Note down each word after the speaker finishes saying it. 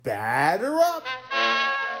Batter up!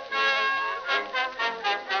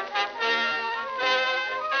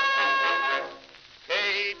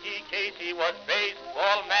 Casey was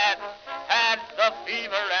baseball mad, had the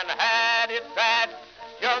fever and had it bad.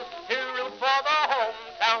 Just to root for the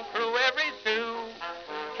hometown crew every Sue.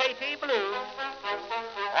 Casey Blue.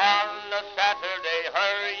 On a Saturday,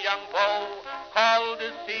 her young beau called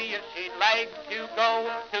to see if she'd like to go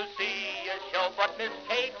to see a show, but Miss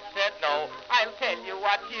Kate said no. I'll tell you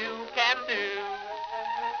what you can do.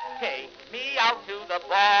 Take me out to the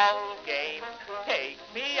ball game. Take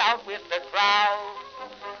me out with the crowd.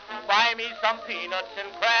 Buy me some peanuts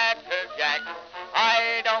and cracker jack.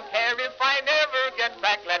 I don't care if I never get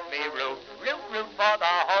back. Let me root for the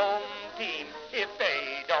home team. If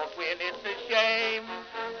they don't win, it's a shame.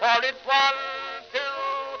 For it's 1, 2,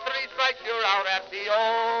 3 strikes, you're out at the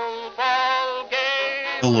old ball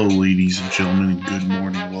game. Hello, ladies and gentlemen, and good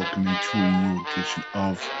morning. Welcome into a new edition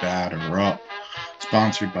of Batter Up,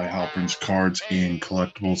 sponsored by Halpern's Cards and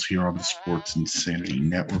Collectibles here on the Sports Insanity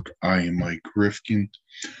Network. I am Mike Rifkin.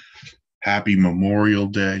 Happy Memorial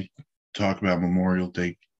Day. Talk about Memorial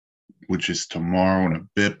Day, which is tomorrow in a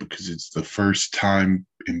bit, because it's the first time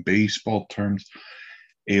in baseball terms.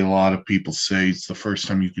 A lot of people say it's the first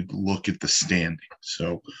time you could look at the standing.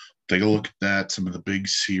 So take a look at that, some of the big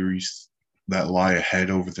series that lie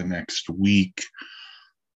ahead over the next week.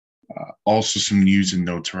 Also some news and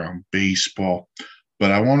notes around baseball.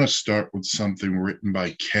 But I want to start with something written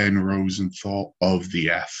by Ken Rosenthal of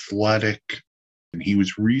The Athletic. And he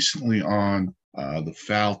was recently on the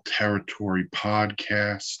Foul Territory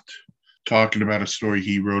podcast talking about a story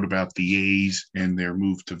he wrote about the A's and their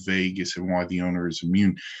move to Vegas and why the owner is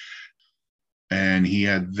immune. And he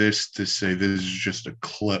had this to say. This is just a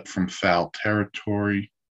clip from Foul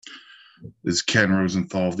Territory. This is Ken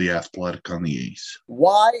Rosenthal of The Athletic on the A's.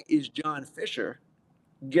 Why is John Fisher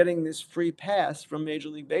getting this free pass from Major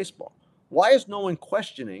League Baseball? Why is no one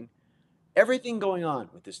questioning everything going on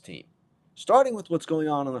with this team? Starting with what's going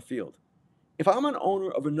on the field. If I'm an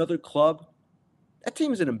owner of another club, that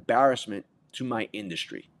team is an embarrassment to my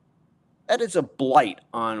industry. That is a blight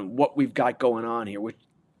on what we've got going on here, which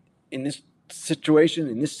in this situation,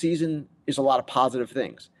 in this season, is a lot of positive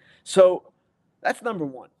things. So that's number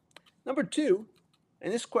one. Number two,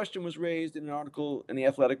 and this question was raised in an article in The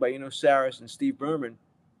Athletic by Saris and Steve Berman.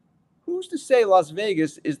 Who's to say Las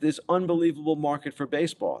Vegas is this unbelievable market for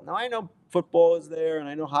baseball? Now, I know football is there and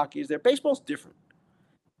I know hockey is there. Baseball's different.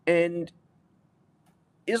 And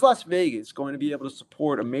is Las Vegas going to be able to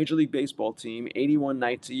support a Major League Baseball team 81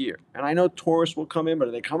 nights a year? And I know tourists will come in, but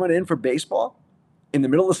are they coming in for baseball in the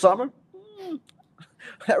middle of the summer?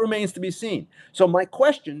 That remains to be seen. So the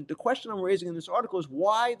question I'm raising in this article is,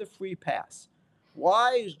 why the free pass?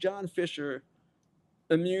 Why is John Fisher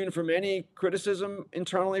immune from any criticism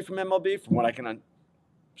internally from MLB, from what I can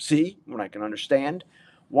see, what I can understand?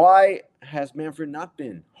 Why has Manfred not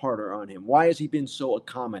been harder on him? Why has he been so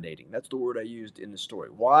accommodating? That's the word I used in the story.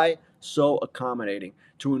 Why so accommodating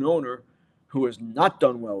to an owner who has not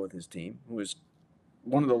done well with his team, who is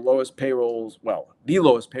one of the lowest payrolls, the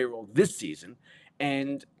lowest payroll this season,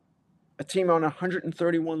 and a team on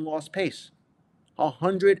 131 loss pace?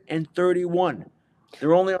 131.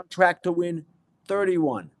 They're only on track to win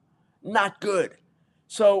 31. Not good.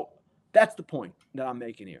 So that's the point that I'm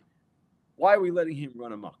making here. Why are we letting him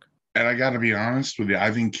run amok? And I got to be honest with you,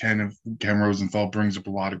 I think Ken Rosenthal brings up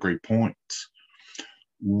a lot of great points.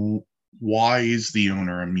 Why is the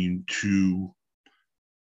owner immune to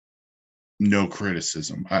no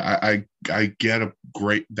criticism? I get a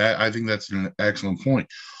great that. I think that's an excellent point.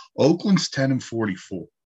 Oakland's 10-44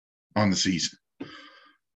 on the season.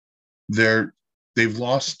 They've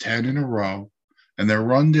lost 10 in a row, and their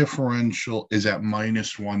run differential is at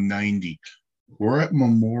minus 190. We're at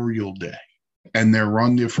Memorial Day, and their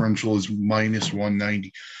run differential is minus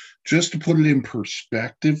 190. Just to put it in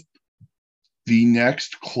perspective, the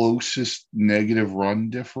next closest negative run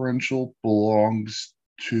differential belongs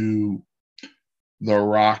to the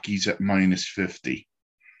Rockies at minus 50.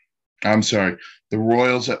 I'm sorry, the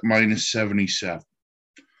Royals at minus 77.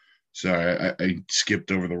 Sorry, I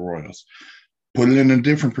skipped over the Royals. Put it in a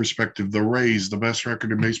different perspective, the Rays, the best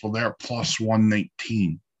record in baseball, they're at plus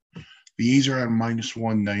 119. The A's are at a minus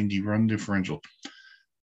 190 run differential.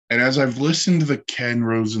 And as I've listened to the Ken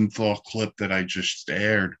Rosenthal clip that I just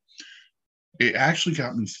aired, it actually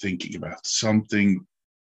got me thinking about something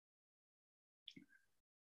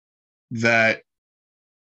that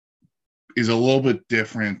is a little bit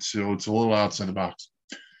different, so it's a little outside the box.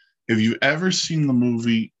 Have you ever seen the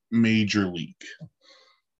movie Major League?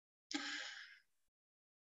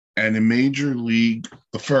 And in Major League,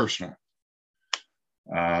 the first one,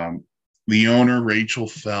 The owner, Rachel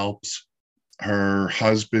Phelps, her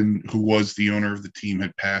husband, who was the owner of the team,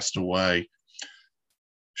 had passed away.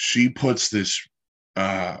 She puts this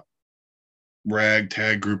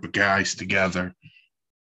ragtag group of guys together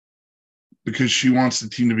because she wants the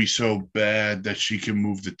team to be so bad that she can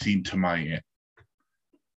move the team to Miami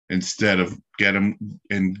instead of getting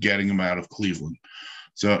them out of Cleveland.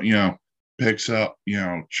 So, picks up,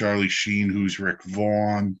 Charlie Sheen, who's Rick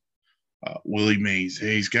Vaughn, Willie Mays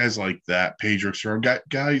Hayes, guys like that, Pedro Serrano,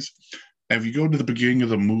 guys. If you go to the beginning of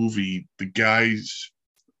the movie, the guys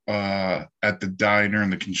at the diner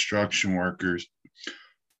and the construction workers,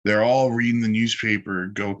 they're all reading the newspaper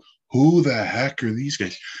and go, who the heck are these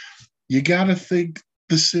guys? You got to think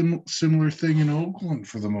the similar thing in Oakland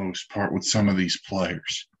for the most part with some of these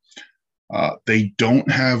players. They don't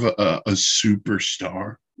have a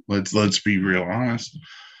superstar. Let's be real honest.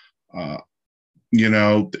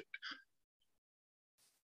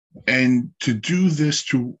 And to do this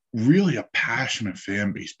to really a passionate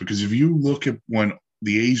fan base, because if you look at when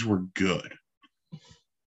the A's were good,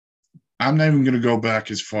 I'm not even going to go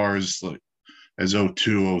back as far as 02,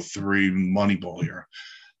 03 Moneyball era.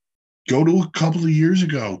 Go to a couple of years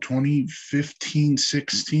ago, 2015,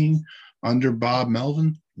 16, under Bob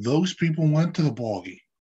Melvin. Those people went to the ballgame.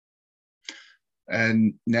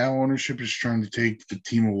 And now ownership is trying to take the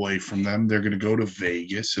team away from them. They're going to go to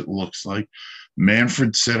Vegas, it looks like.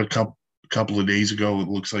 Manfred said a couple of days ago, it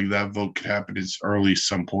looks like that vote could happen as early as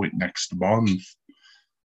some point next month.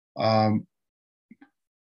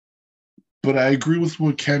 But I agree with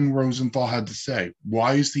what Ken Rosenthal had to say.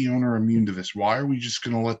 Why is the owner immune to this? Why are we just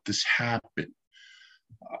going to let this happen?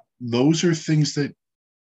 Those are things that,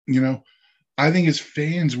 I think as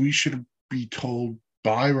fans, we should be told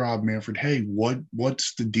by Rob Manfred, hey,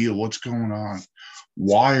 what's the deal? What's going on?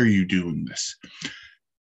 Why are you doing this?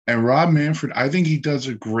 And Rob Manfred, I think he does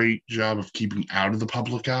a great job of keeping out of the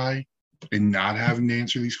public eye and not having to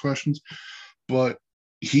answer these questions. But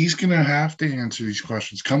he's going to have to answer these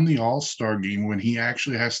questions. Come the All-Star game, when he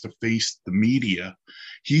actually has to face the media,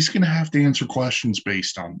 he's going to have to answer questions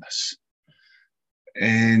based on this.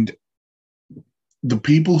 And the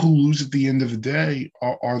people who lose at the end of the day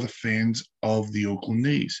are the fans of the Oakland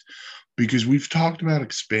A's, because we've talked about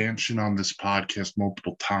expansion on this podcast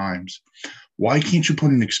multiple times. Why can't you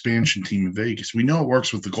put an expansion team in Vegas? We know it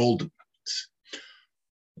works with the Golden Knights,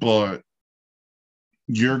 but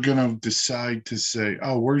you're going to decide to say,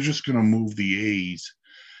 oh, we're just going to move the A's.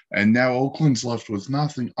 And now Oakland's left with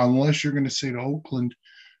nothing, unless you're going to say to Oakland,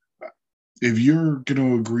 if you're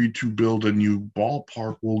going to agree to build a new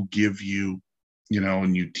ballpark, we'll give you, a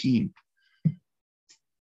new team.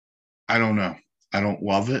 I don't know. I don't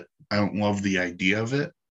love it. I don't love the idea of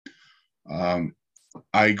it. I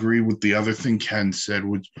agree with the other thing Ken said,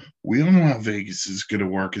 which we don't know how Vegas is going to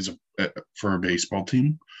work for a baseball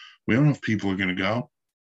team. We don't know if people are going to go.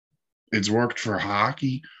 It's worked for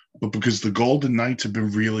hockey, but because the Golden Knights have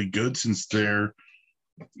been really good since their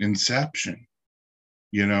inception,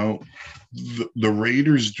 the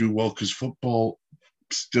Raiders do well because football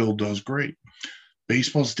still does great.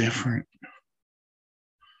 Baseball's different.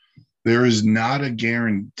 There is not a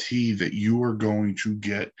guarantee that you are going to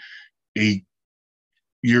get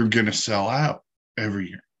you're going to sell out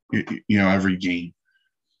every year, every game.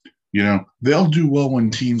 They'll do well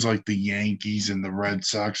when teams like the Yankees and the Red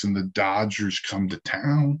Sox and the Dodgers come to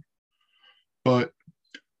town. But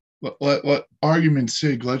let argument's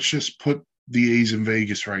sake, let's just put the A's in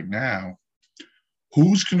Vegas right now.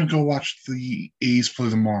 Who's going to go watch the A's play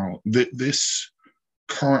the Marlins? This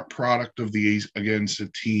current product of the A's against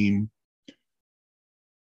a team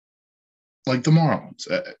like the Marlins.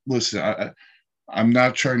 Listen, I'm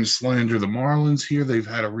not trying to slander the Marlins here. They've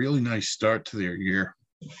had a really nice start to their year.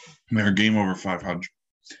 They're a game over 500.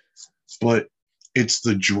 But it's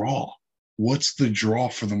the draw. What's the draw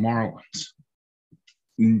for the Marlins?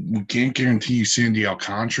 We can't guarantee you Sandy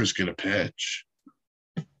Alcantara's going to pitch.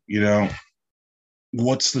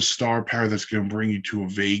 What's the star power that's going to bring you to a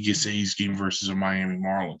Vegas A's game versus a Miami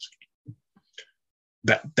Marlins game?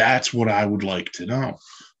 That's what I would like to know.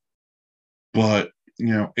 But,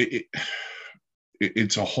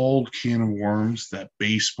 it's a whole can of worms that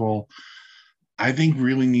baseball, I think,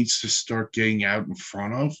 really needs to start getting out in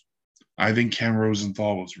front of. I think Ken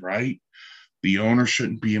Rosenthal was right. The owner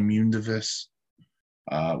shouldn't be immune to this.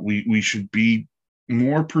 We should be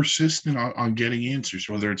more persistent on getting answers,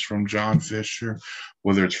 whether it's from John Fisher,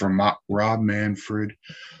 whether it's from Rob Manfred,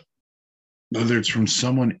 whether it's from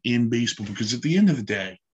someone in baseball, because at the end of the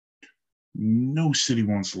day, no city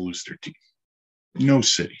wants to lose their team. No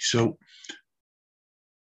city. So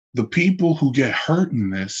the people who get hurt in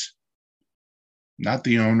this, not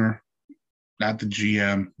the owner, not the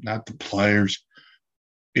GM, not the players.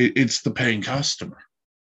 It's the paying customer.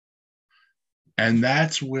 And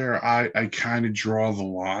that's where I kind of draw the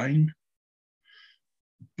line.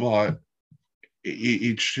 But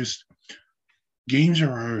it's just games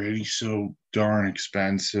are already so darn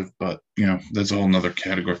expensive. But, that's a whole nother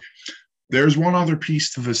category. There's one other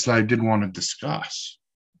piece to this that I did want to discuss.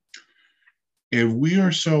 If we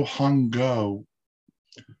are so hung-go,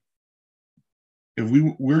 if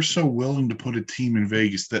we're so willing to put a team in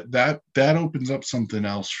Vegas, that opens up something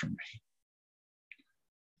else for me.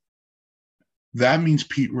 That means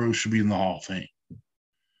Pete Rose should be in the Hall of Fame.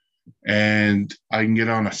 And I can get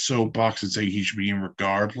on a soapbox and say he should be in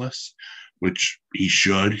regardless, which he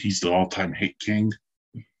should. He's the all-time hit king.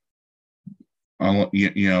 Him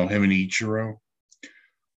and Ichiro.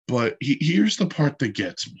 But here's the part that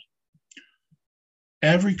gets me.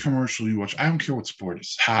 Every commercial you watch, I don't care what sport it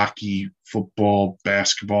is, hockey, football,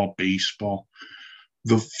 basketball, baseball,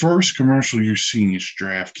 the first commercial you're seeing is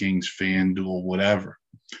DraftKings, FanDuel, whatever.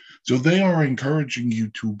 So they are encouraging you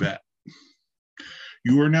to bet.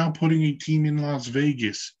 You are now putting a team in Las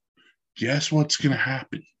Vegas. Guess what's going to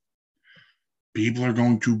happen? People are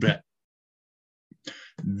going to bet.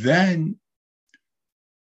 Then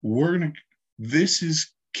this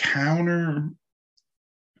is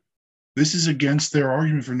against their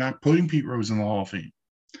argument for not putting Pete Rose in the Hall of Fame.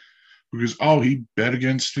 Because, he bet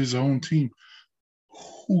against his own team.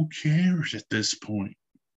 Who cares at this point?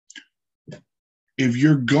 If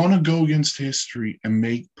you're going to go against history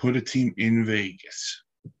and put a team in Vegas,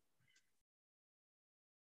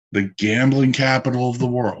 the gambling capital of the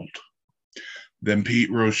world, then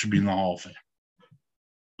Pete Rose should be in the Hall of Fame.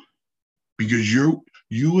 Because you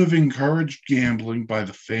have encouraged gambling by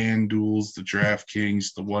the FanDuels, the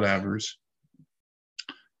DraftKings, the whatevers.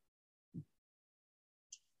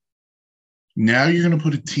 Now you're going to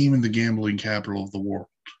put a team in the gambling capital of the world.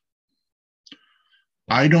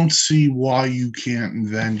 I don't see why you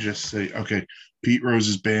can't then just say, okay, Pete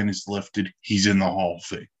Rose's ban is lifted. He's in the Hall of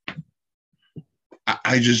Fame.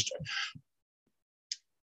 I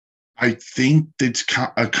think it's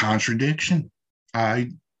a contradiction.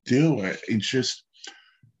 I do. It's just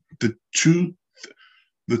the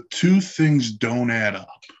two things don't add up.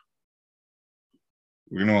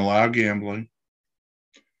 We're going to allow gambling.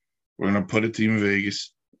 We're going to put a team in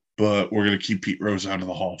Vegas, but we're going to keep Pete Rose out of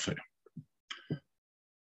the Hall of Fame.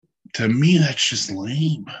 To me, that's just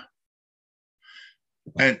lame.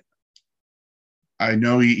 And I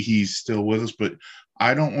know he's still with us, but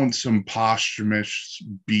I don't want some posthumous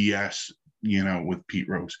BS, with Pete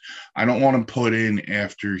Rose. I don't want him put in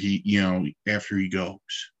after he goes.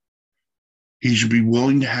 He should be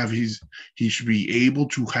willing to he should be able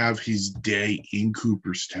to have his day in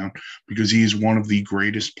Cooperstown because he is one of the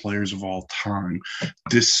greatest players of all time,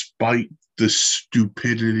 despite the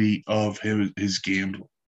stupidity of his gambling.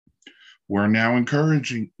 You're now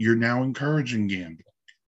encouraging gambling.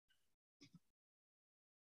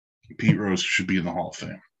 Pete Rose should be in the Hall of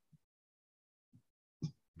Fame.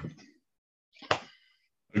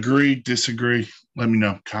 Agree, disagree? Let me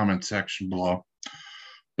know. Comment section below.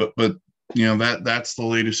 But that's the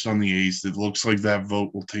latest on the A's. It looks like that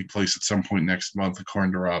vote will take place at some point next month,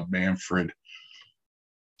 according to Rob Manfred.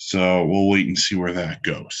 So we'll wait and see where that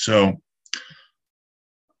goes. So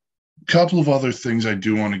a couple of other things I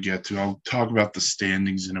do want to get to. I'll talk about the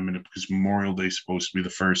standings in a minute because Memorial Day is supposed to be the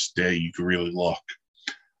first day you can really look.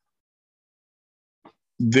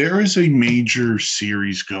 There is a major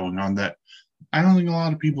series going on that I don't think a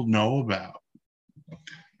lot of people know about.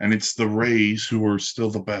 And it's the Rays, who are still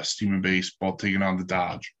the best team in baseball, taking on the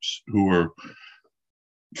Dodgers, who are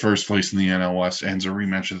first place in the NL West, and it's a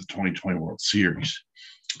rematch of the 2020 World Series.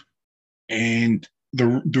 And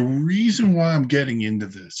the reason why I'm getting into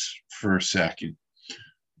this for a second,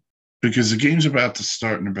 because the game's about to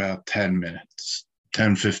start in about 10 minutes,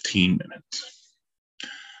 10, 15 minutes,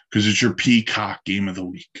 because it's your Peacock game of the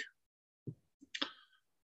week.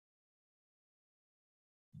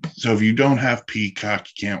 So if you don't have Peacock,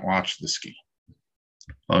 you can't watch this game.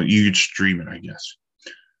 Well, you could stream it, I guess.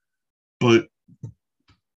 But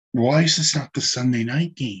why is this not the Sunday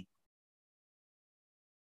night game?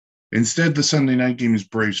 Instead, the Sunday night game is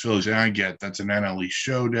Braves-Phillies. And I get that's an NL East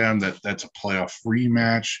showdown. That's a playoff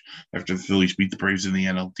rematch after the Phillies beat the Braves in the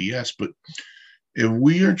NLDS. But if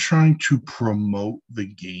we are trying to promote the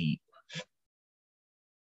game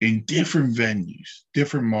in different venues,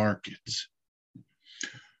 different markets,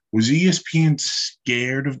 was ESPN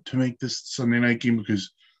scared to make this Sunday night game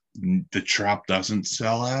because the Trop doesn't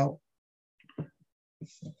sell out?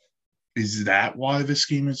 Is that why this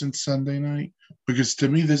game isn't Sunday night? Because to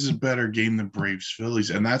me, this is a better game than Braves Phillies.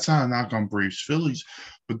 And that's not a knock on Braves Phillies,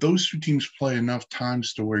 but those two teams play enough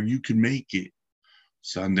times to where you can make it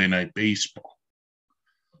Sunday Night Baseball.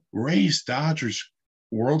 Rays Dodgers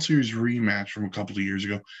World Series rematch from a couple of years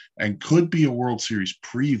ago and could be a World Series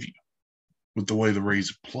preview with the way the Rays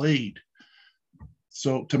have played.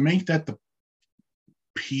 So to make that the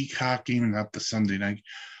Peacock game and not the Sunday night,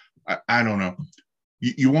 I don't know.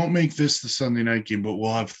 You won't make this the Sunday night game, but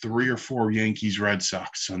we'll have 3 or 4 Yankees-Red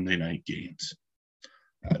Sox Sunday night games.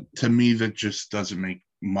 To me, that just doesn't make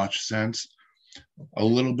much sense. A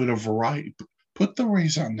little bit of variety. Put the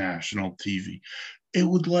Rays on national TV. It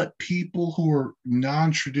would let people who are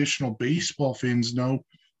non-traditional baseball fans know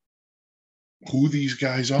who these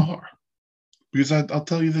guys are. Because I'll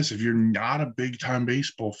tell you this, if you're not a big-time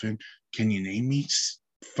baseball fan, can you name me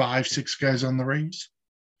 5, 6 guys on the Rays?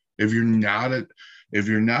 If you're not a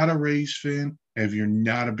Rays fan, if you're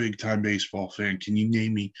not a big-time baseball fan, can you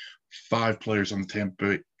name me 5 players on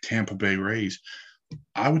the Tampa Bay Rays?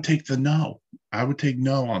 I would take the no. I would take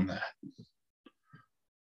no on that.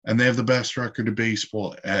 And they have the best record of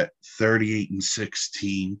baseball at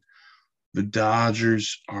 38-16. The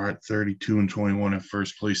Dodgers are at 32-21 in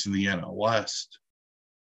first place in the NL West.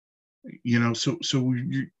 You know, so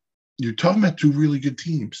you're talking about 2 really good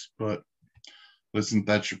teams, but listen,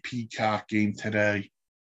 that's your Peacock game today,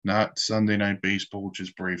 not Sunday Night Baseball, which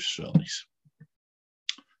is Braves Phillies.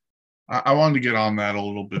 I wanted to get on that a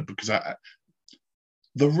little bit because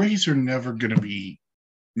the Rays are never going to be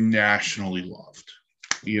nationally loved.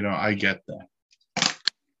 You know, I get that.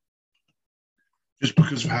 Just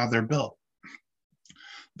because of how they're built.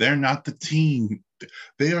 They're not the team.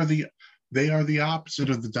 They are the opposite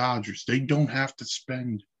of the Dodgers. They don't have to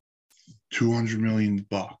spend $200 million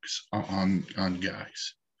on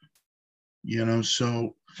guys. You know,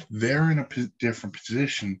 so they're in a different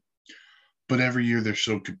position. But every year they're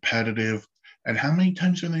so competitive. And how many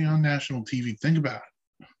times are they on national TV? Think about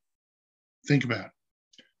it.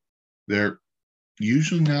 They're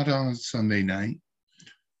usually not on Sunday night.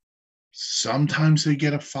 Sometimes they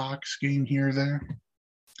get a Fox game here or there.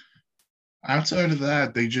 Outside of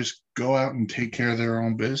that, they just go out and take care of their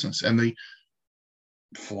own business, and they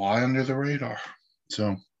fly under the radar.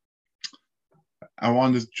 So I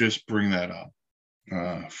wanted to just bring that up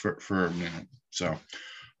for a minute. So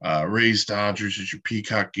Rays Dodgers is your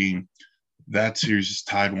Peacock game. That series is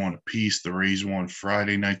tied 1 apiece. The Rays won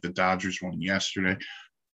Friday night. The Dodgers won yesterday.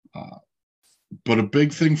 But a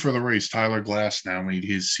big thing for the Rays, Tyler Glasnow made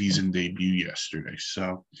his season debut yesterday.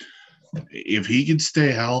 So if he can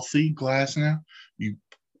stay healthy, Glasnow, you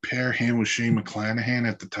pair him with Shane McClanahan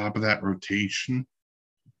at the top of that rotation,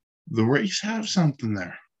 the Rays have something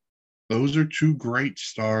there. Those are 2 great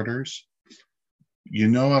starters. You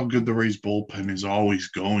know how good the Rays bullpen is always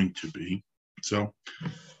going to be. So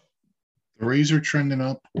the Rays are trending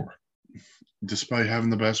upward. Despite having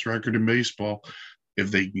the best record in baseball,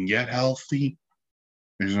 if they can get healthy,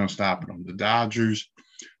 there's no stopping them. The Dodgers,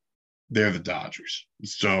 they're the Dodgers.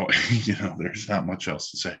 So, you know, there's not much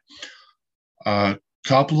else to say.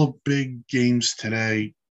 Couple of big games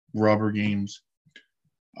today, rubber games.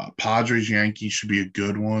 Padres-Yankees should be a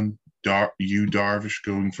good one. Darvish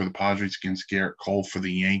going for the Padres against Garrett Cole for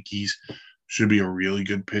the Yankees. Should be a really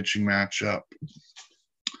good pitching matchup.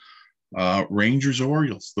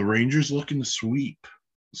 Rangers-Orioles. The Rangers looking to sweep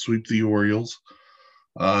the Orioles.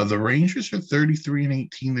 The Rangers are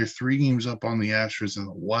 33-18. They're 3 games up on the Astros in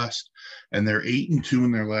the West, and they're 8-2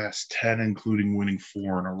 in their last 10, including winning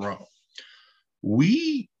 4 in a row.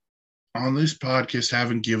 We, on this podcast,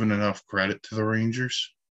 haven't given enough credit to the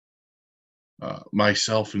Rangers,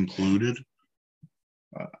 myself included,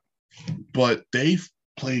 but they've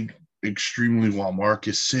played extremely well.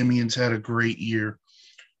 Marcus Semion's had a great year.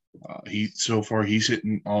 So far, he's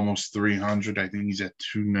hitting almost 300. I think he's at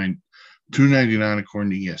 299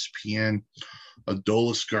 according to ESPN.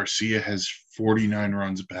 Adolis Garcia has 49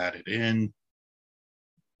 runs batted in.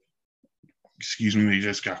 They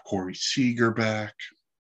just got Corey Seager back.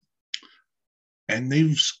 And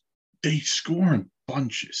they score in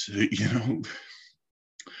bunches. You know,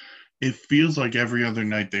 it feels like every other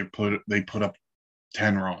night they put up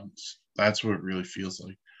 10 runs. That's what it really feels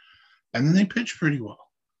like. And then they pitch pretty well.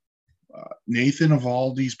 Nathan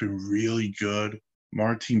Eovaldi's been really good.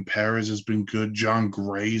 Martin Perez has been good. John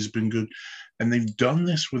Gray has been good. And they've done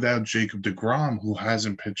this without Jacob deGrom, who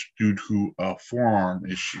hasn't pitched due to a forearm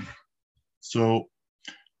issue. So,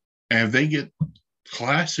 and if they get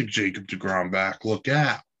classic Jacob deGrom back, look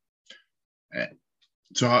out.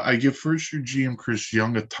 So I give first-year GM Chris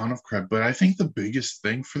Young a ton of credit, but I think the biggest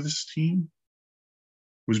thing for this team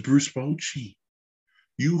was Bruce Bochy.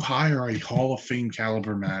 You hire a Hall of Fame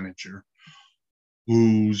caliber manager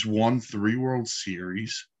who's won 3 World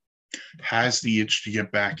Series, has the itch to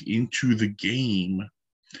get back into the game,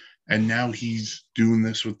 and now he's doing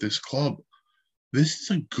this with this club. This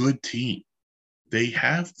is a good team. They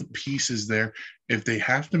have the pieces there. If they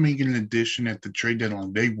have to make an addition at the trade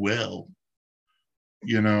deadline, they will.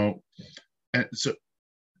 And so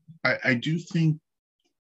I do think,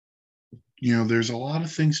 there's a lot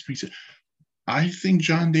of things to be said. I think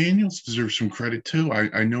John Daniels deserves some credit too.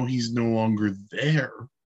 I know he's no longer there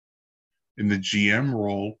in the GM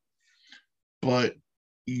role, but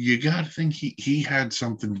you got to think he had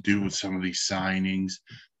something to do with some of these signings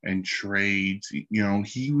and trades.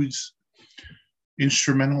 He was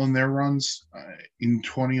instrumental in their runs in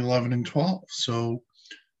 2011 and 12. So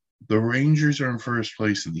the Rangers are in first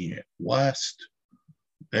place in the West.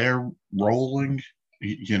 They're rolling.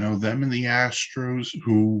 Them and the Astros,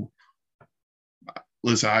 who,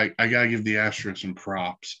 listen, I got to give the Astros some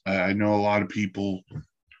props. I know a lot of people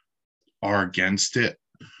are against it,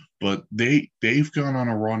 but they've gone on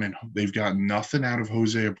a run and they've got nothing out of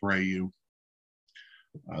Jose Abreu.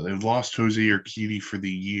 They've lost Jose Urquidy for the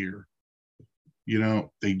year.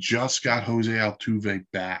 They just got Jose Altuve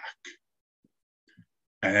back.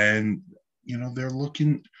 And,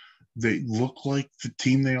 they look like the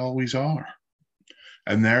team they always are.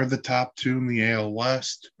 And they're the top 2 in the AL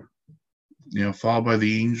West, followed by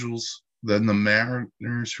the Angels, then the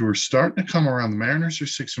Mariners, who are starting to come around. The Mariners are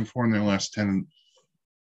 6-4 in their last 10. And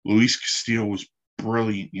Luis Castillo was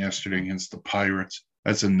brilliant yesterday against the Pirates.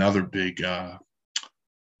 That's another big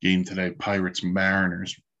game today,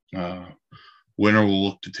 Pirates-Mariners. Winner will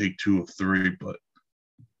look to take 2 of 3, but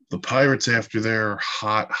the Pirates, after their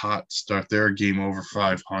hot start, they're a game over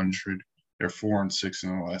 500. They're 4-6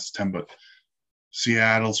 in the last 10. But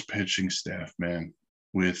Seattle's pitching staff, man,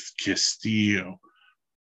 with Castillo,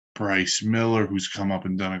 Bryce Miller, who's come up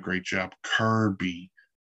and done a great job, Kirby,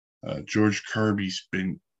 George Kirby's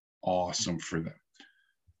been awesome for them.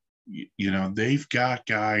 They've got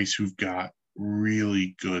guys who've got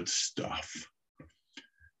really good stuff.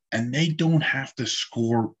 And they don't have to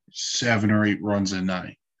score 7 or 8 runs a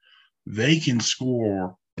night. They can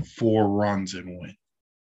score 4 runs and win.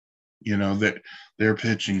 Their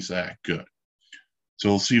pitching's that good. So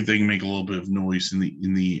we'll see if they can make a little bit of noise in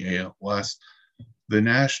the AL West. The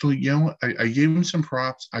National League, I gave them some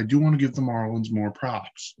props. I do want to give the Marlins more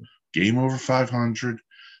props. Game over 500.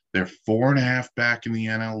 They're 4.5 back in the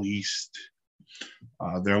NL East.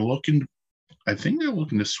 I think they're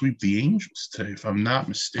looking to sweep the Angels today, if I'm not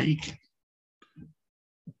mistaken.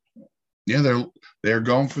 Yeah, they're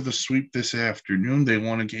going for the sweep this afternoon. They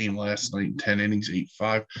won a game last night in 10 innings,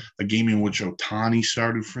 8-5, a game in which Ohtani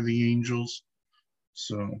started for the Angels.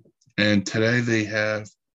 So, and today they have,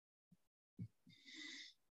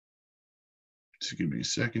 just give me a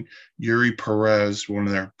second, Yuri Perez, one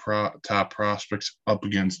of their top prospects, up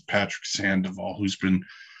against Patrick Sandoval, who's been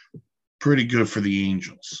pretty good for the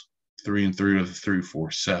Angels. 3-3 with a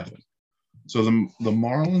 3.47. So the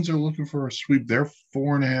Marlins are looking for a sweep. They're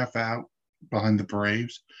 4.5 out behind the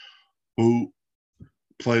Braves, who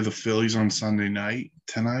play the Phillies on Sunday night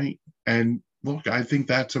tonight. And look, I think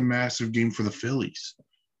that's a massive game for the Phillies.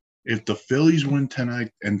 If the Phillies win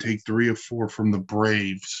tonight and take 3 of 4 from the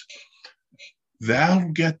Braves, that'll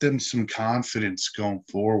get them some confidence going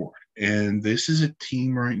forward. And this is a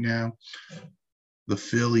team right now, the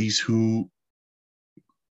Phillies, who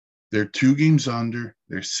they're 2 games under,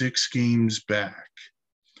 they're 6 games back.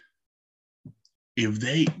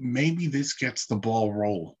 Maybe this gets the ball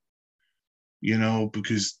rolling,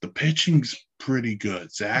 because the pitching's pretty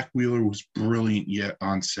good. Zach Wheeler was brilliant yet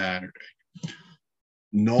on Saturday.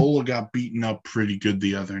 Nola got beaten up pretty good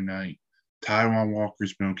the other night. Taijuan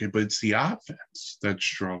Walker's been okay, but it's the offense that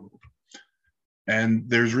struggled. And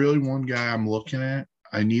there's really one guy I'm looking at.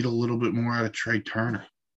 I need a little bit more out of Trey Turner.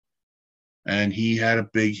 And he had a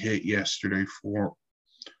big hit yesterday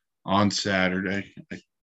on Saturday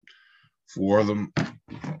for them.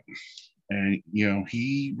 And,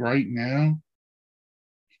 he right now,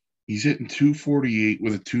 he's hitting 248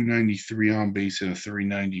 with a 293 on base and a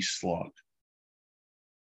 390 slug.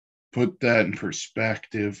 Put that in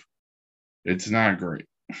perspective. It's not great.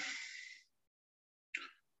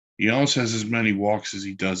 He also has as many walks as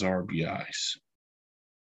he does RBIs.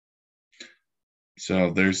 So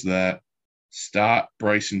there's that.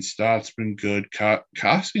 Bryson Stott's been good.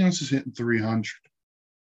 Castellanos is hitting 300.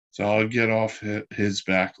 So I'll get off his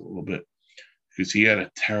back a little bit because he had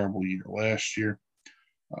a terrible year last year.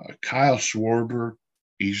 Kyle Schwarber,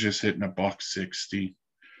 he's just hitting $160,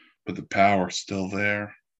 but the power's still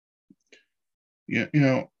there.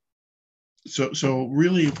 Yeah, So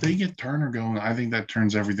really, if they get Turner going, I think that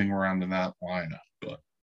turns everything around in that lineup. But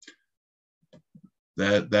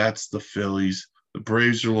that's the Phillies. The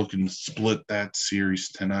Braves are looking to split that series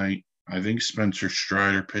tonight. I think Spencer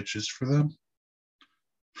Strider pitches for them.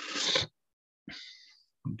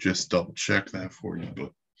 Just double check that for you,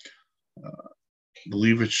 but I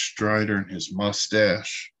believe it's Strider and his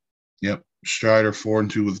mustache. Yep, Strider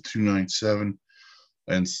 4-2 with a 2.97,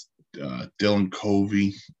 and Dylan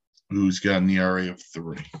Covey, who's got an ERA of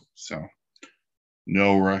 3. So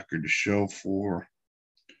no record to show for.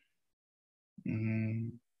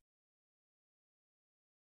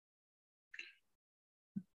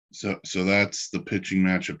 So that's the pitching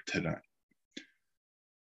matchup tonight.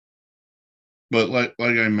 But like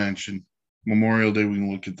I mentioned, Memorial Day, we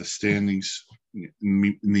can look at the standings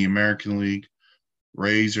in the American League.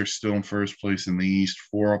 Rays are still in first place in the East,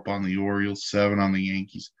 4 up on the Orioles, 7 on the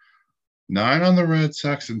Yankees, 9 on the Red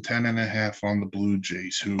Sox, and 10.5 on the Blue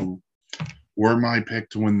Jays, who were my pick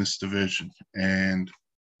to win this division. And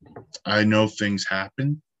I know things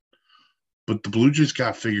happen, but the Blue Jays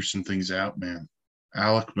got to figure some things out, man.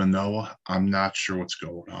 Alek Manoah, I'm not sure what's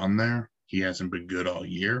going on there. He hasn't been good all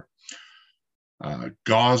year.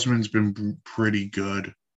 Gosman's been pretty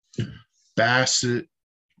good. Bassett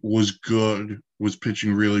was good, was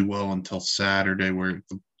pitching really well until Saturday, where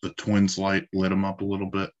the Twins lit him up a little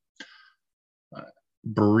bit.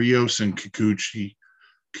 Barrios and Kikuchi.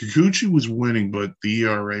 Kikuchi was winning, but the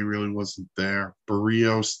ERA really wasn't there.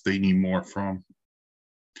 Barrios, they need more from.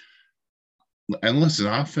 And listen,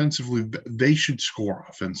 offensively, they should score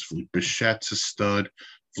offensively. Bichette's a stud.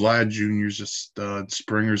 Vlad Jr.'s a stud.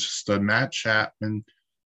 Springer's a stud. Matt Chapman,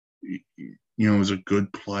 is a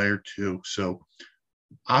good player too. So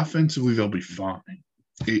offensively, they'll be fine.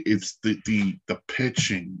 It's the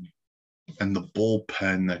pitching and the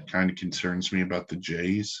bullpen that kind of concerns me about the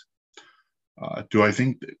Jays. Do I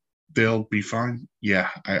think they'll be fine? Yeah,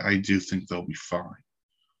 I do think they'll be fine.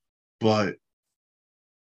 But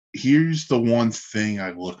here's the one thing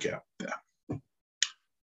I look at them.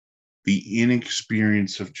 The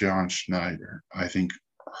inexperience of John Schneider, I think,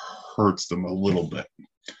 hurts them a little bit.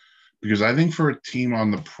 Because I think for a team on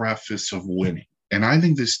the preface of winning, and I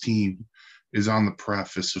think this team is on the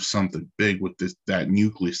preface of something big with that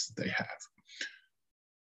nucleus that they have,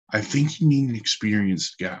 I think you need an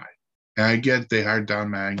experienced guy. And I get they hired Don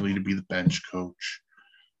Mattingly to be the bench coach,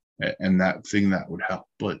 and that would help.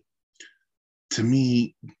 But to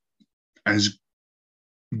me, as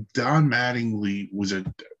Don Mattingly was a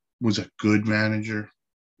good manager,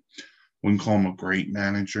 wouldn't call him a great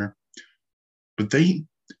manager, but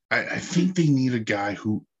I think they need a guy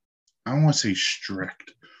who, I don't want to say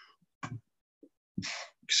strict,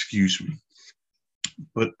 excuse me,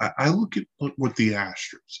 but I look at what the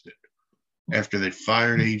Astros did after they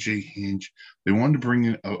fired A.J. Hinch. They wanted to bring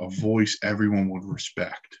in a voice everyone would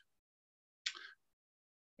respect.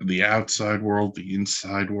 The outside world, the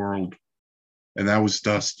inside world, and that was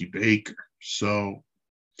Dusty Baker. So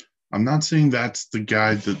I'm not saying that's the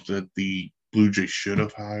guy that the Blue Jays should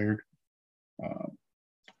have hired.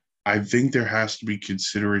 I think there has to be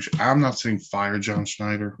consideration. I'm not saying fire John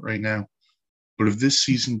Schneider right now, but if this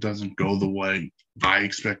season doesn't go the way I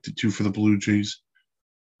expect it to for the Blue Jays,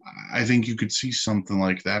 I think you could see something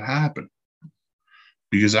like that happen.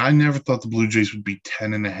 Because I never thought the Blue Jays would be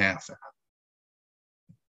 10.5.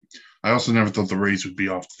 I also never thought the Rays would be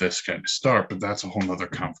off to this kind of start, but that's a whole nother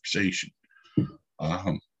conversation.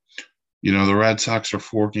 The Red Sox are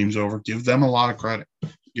 4 games over. Give them a lot of credit.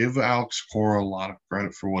 Give Alex Cora a lot of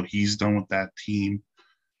credit for what he's done with that team.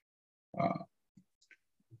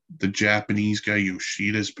 The Japanese guy,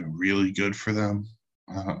 Yoshida, has been really good for them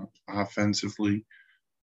offensively.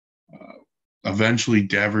 Eventually,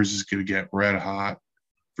 Devers is going to get red hot.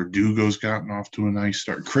 Verdugo's gotten off to a nice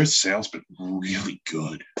start. Chris Sale's been really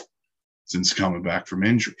good since coming back from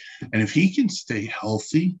injury. And if he can stay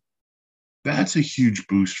healthy, that's a huge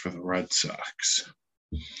boost for the Red Sox.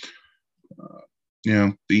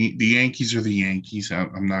 The Yankees are the Yankees.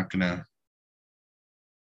 I'm not going to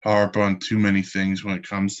harp on too many things when it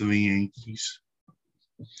comes to the Yankees.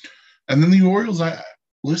 And then the Orioles,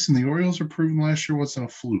 the Orioles are proven last year wasn't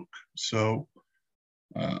a fluke. So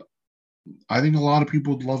I think a lot of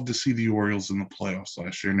people would love to see the Orioles in the playoffs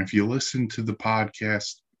last year. And if you listen to the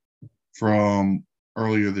podcast from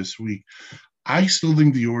earlier this week, I still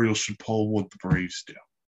think the Orioles should pull what the Braves do.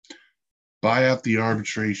 Buy out the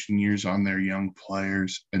arbitration years on their young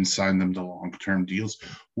players and sign them to long-term deals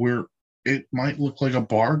where it might look like a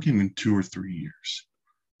bargain in 2 or 3 years.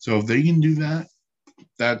 So if they can do that,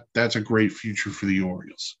 that's a great future for the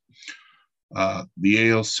Orioles.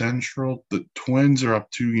 The AL Central, the Twins are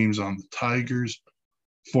up 2 games on the Tigers,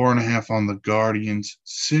 4.5 on the Guardians,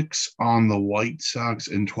 6 on the White Sox,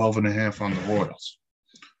 and 12.5 on the Royals.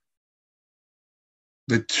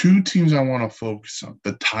 The 2 teams I want to focus on,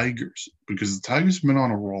 the Tigers, because the Tigers have been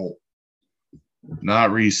on a roll.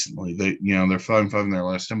 Not recently. They're 5-5 in their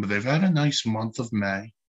last 10, but they've had a nice month of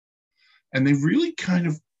May. And they've really kind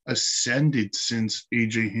of ascended since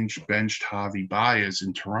A.J. Hinch benched Javi Baez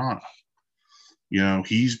in Toronto.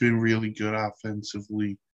 He's been really good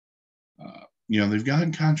offensively. They've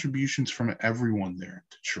gotten contributions from everyone there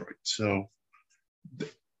in Detroit. So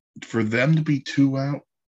for them to be 2 out,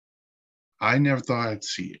 I never thought I'd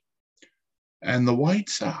see it. And the White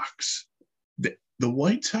Sox, the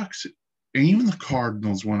White Sox, and even the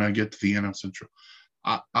Cardinals, when I get to the NL Central,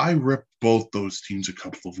 I ripped both those teams a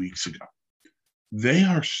couple of weeks ago. They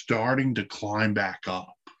are starting to climb back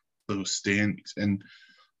up those standings. And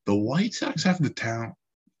the White Sox have the talent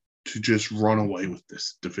to just run away with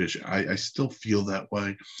this division. I still feel that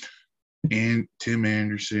way. And Tim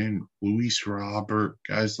Anderson, Luis Robert,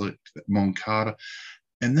 guys like Moncada.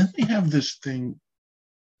 And then they have this thing.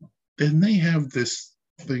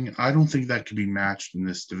 I don't think that could be matched in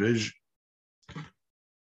this division.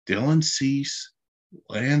 Dylan Cease,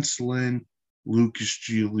 Lance Lynn, Lucas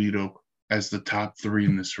Giolito as the top 3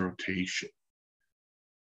 in this rotation.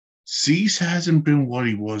 Cease hasn't been what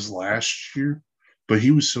he was last year, but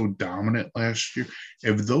he was so dominant last year.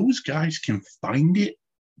 If those guys can find it,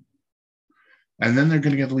 and then they're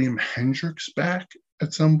going to get Liam Hendricks back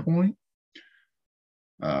at some point,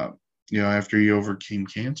 after he overcame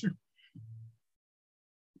cancer.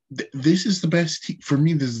 This is the best team. For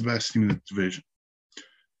me, this is the best team in the division.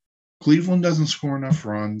 Cleveland doesn't score enough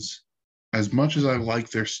runs. As much as I like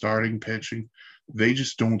their starting pitching, they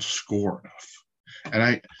just don't score enough.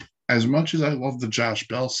 And as much as I love the Josh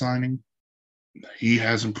Bell signing, he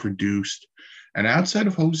hasn't produced. And outside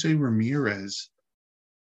of Jose Ramirez,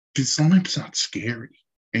 his lineup's not scary.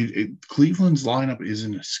 Cleveland's lineup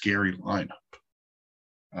isn't a scary lineup.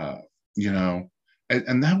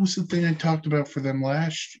 And that was the thing I talked about for them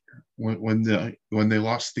last year when they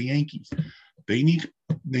lost the Yankees. They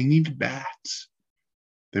need bats.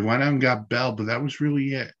 They went out and got Bell, but that was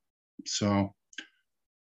really it. So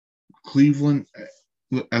Cleveland,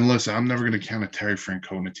 and listen, I'm never going to count a Terry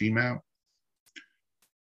Francona team out.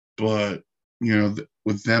 But,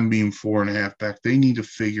 with them being 4.5 back, they need to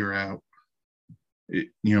figure out,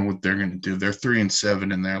 what they're going to do. They're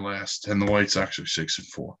 3-7 in their last 10. The White Sox are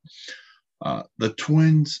 6-4. The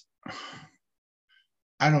Twins,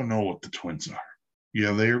 I don't know what the Twins are.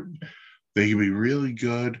 They can be really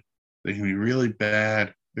good. They can be really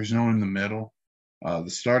bad. There's no in the middle. The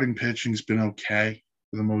starting pitching's been okay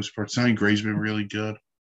for the most part. Sonny Gray's been really good.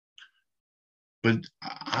 But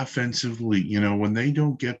offensively, when they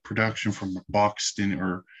don't get production from Buxton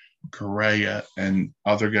or Correa and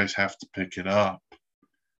other guys have to pick it up,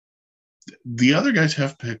 the other guys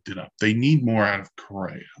have picked it up. They need more out of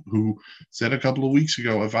Correa, who said a couple of weeks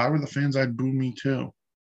ago, if I were the fans, I'd boo me too.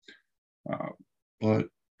 But,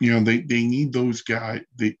 they need those guys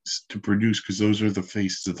to produce because those are the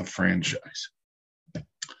faces of the franchise.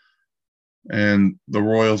 And the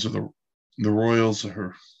Royals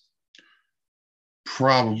are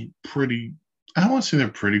probably pretty, I don't want to say they're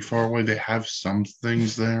pretty far away. They have some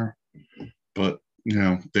things there, but,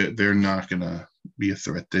 they're not going to be a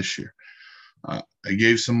threat this year. I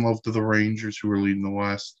gave some love to the Rangers, who are leading the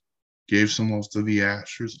West. Gave some love to the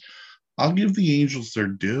Astros. I'll give the Angels their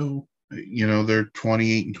due. They're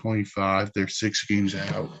 28-25. They're 6 games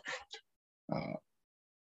out.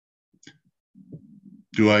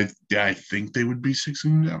 Do I think they would be 6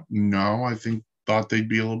 games out? No, thought they'd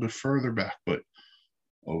be a little bit further back, but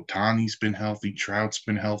Ohtani's been healthy. Trout's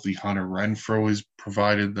been healthy. Hunter Renfroe has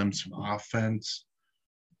provided them some offense.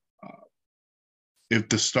 If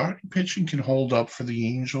the starting pitching can hold up for the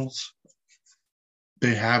Angels,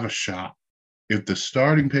 they have a shot. If the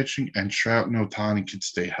starting pitching and Trout and Ohtani can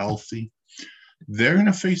stay healthy, they're going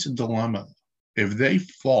to face a dilemma. If they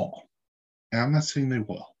fall, and I'm not saying they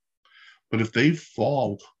will, but if they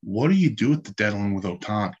fall, what do you do at the deadline with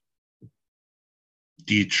Ohtani?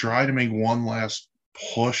 Do you try to make one last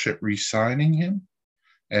push at re-signing him?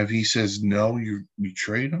 And if he says no, you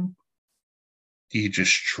trade him? Do you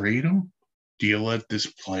just trade him? Do you let this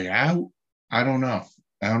play out? I don't know.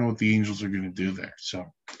 I don't know what the Angels are going to do there. So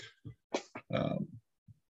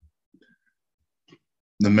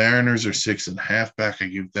the Mariners are 6.5 back. I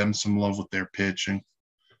give them some love with their pitching.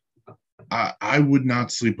 I would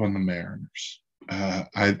not sleep on the Mariners.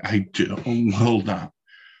 I will not.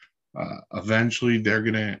 Eventually,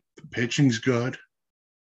 the pitching's good.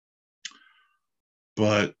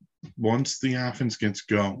 But once the offense gets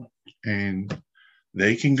going, and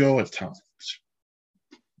they can go at times,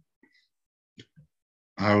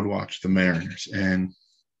 I would watch the Mariners. And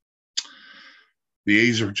the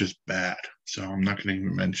A's are just bad, so I'm not going to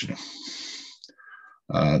even mention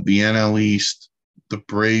them. The NL East, the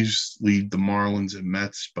Braves lead the Marlins and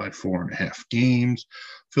Mets by 4.5 games,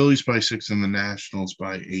 Phillies by 6, and the Nationals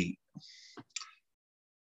by 8.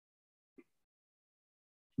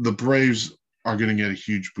 The Braves are going to get a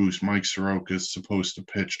huge boost. Mike Soroka is supposed to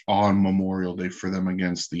pitch on Memorial Day for them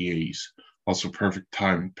against the A's. Also, perfect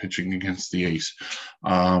time pitching against the A's.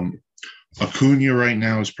 Acuna right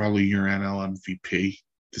now is probably your NL MVP.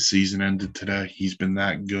 The season ended today. He's been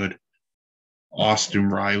that good. Austin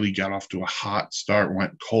Riley got off to a hot start,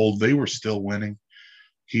 went cold. They were still winning.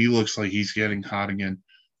 He looks like he's getting hot again.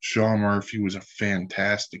 Sean Murphy was a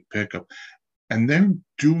fantastic pickup. And they're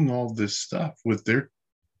doing all this stuff with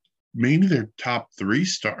maybe their top 3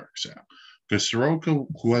 stars out. Because Soroka,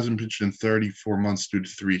 who hasn't pitched in 34 months due to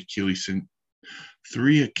 3 Achilles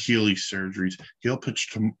surgeries, he'll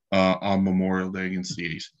pitch on Memorial Day against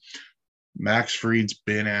the A's. Max Fried's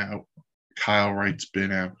been out. Kyle Wright's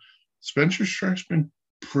been out. Spencer Strick's been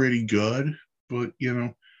pretty good, but,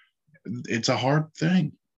 it's a hard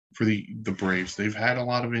thing for the Braves. They've had a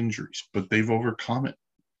lot of injuries, but they've overcome it.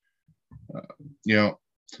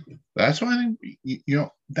 That's why I think,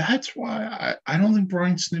 that's why I don't think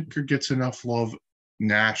Brian Snitker gets enough love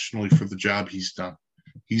nationally for the job he's done.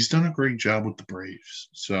 He's done a great job with the Braves.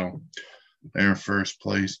 So they're in first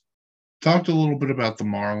place. Talked a little bit about the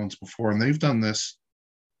Marlins before, and they've done this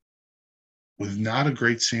with not a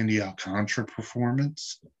great Sandy Alcantara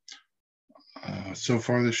performance so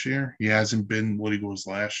far this year. He hasn't been what he was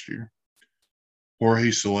last year.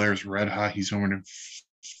 Jorge Soler's red hot. He's only in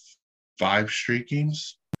 5 straight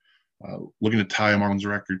games. Looking to tie Marlins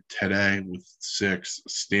record today with 6.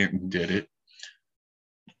 Stanton did it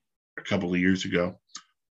a couple of years ago.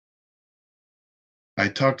 I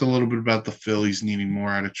talked a little bit about the Phillies needing more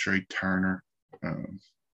out of Trey Turner.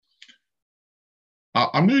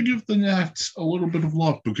 I'm going to give the Nats a little bit of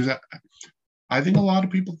love because I think a lot of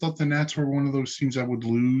people thought the Nats were one of those teams that would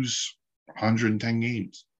lose 110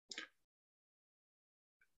 games.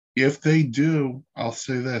 If they do, I'll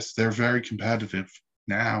say this, they're very competitive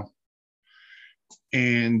now.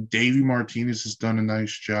 And Davey Martinez has done a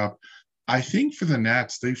nice job. I think for the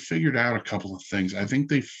Nats, they figured out a couple of things. I think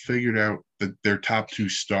they figured out that their top 2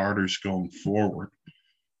 starters going forward,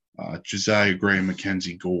 Josiah Gray and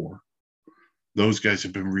Mackenzie Gore, those guys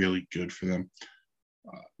have been really good for them.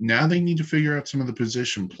 Now they need to figure out some of the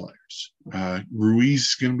position players. Ruiz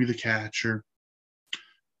is going to be the catcher.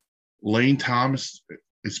 Lane Thomas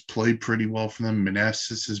has played pretty well for them.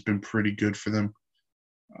 Meneses has been pretty good for them.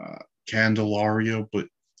 Candelario, but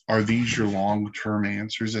are these your long-term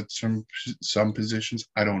answers at some positions?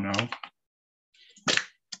 I don't know.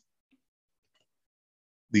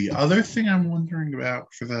 The other thing I'm wondering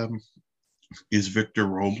about for them is Victor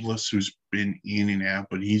Robles, who's been in and out,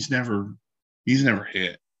 but he's never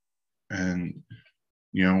hit. And,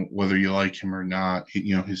 whether you like him or not,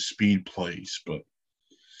 his speed plays. But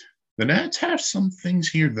the Nats have some things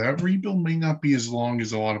here. That rebuild may not be as long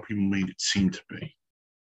as a lot of people made it seem to be.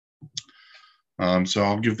 So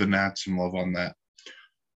I'll give the Nats some love on that.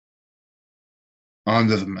 On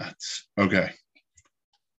to the Mets. Okay.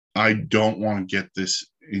 I don't want to get this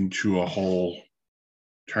into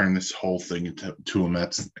turn this whole thing into a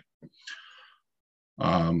Mets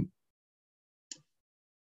thing.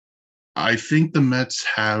 I think the Mets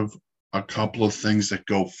have a couple of things that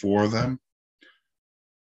go for them.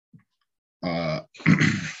 And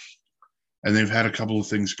they've had a couple of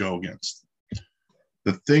things go against them.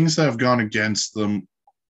 The things that have gone against them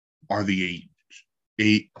are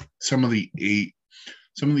some of the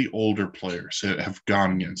older players that have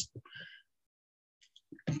gone against them.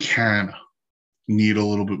 Canna need a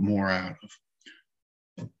little bit more out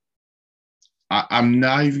of. I'm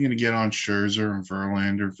not even going to get on Scherzer and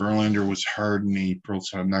Verlander. Verlander was hurt in April,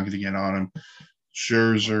 so I'm not going to get on him.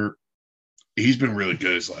 Scherzer, he's been really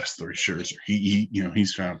good his last 3. Scherzer,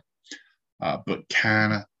 he's found. But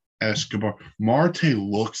Canna, Escobar, Marte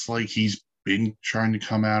looks like he's been trying to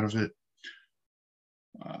come out of it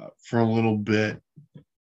for a little bit.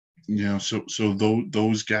 So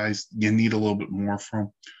those guys, you need a little bit more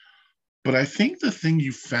from. But I think the thing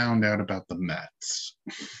you found out about the Mets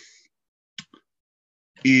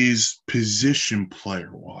is position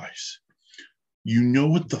player-wise. You know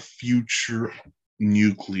what the future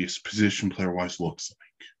nucleus position player-wise looks like.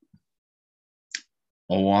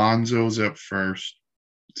 Alonso's at first.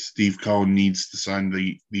 Steve Cohen needs to sign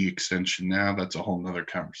the extension now. That's a whole nother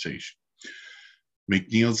conversation.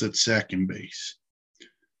 McNeil's at second base.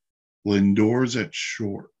 Lindor's at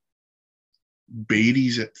short.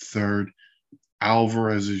 Beatty's at third.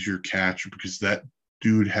 Alvarez is your catcher because that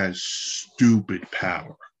dude has stupid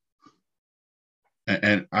power.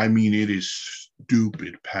 And I mean, it is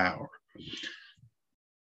stupid power.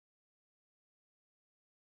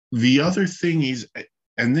 The other thing is,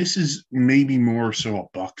 and this is maybe more so a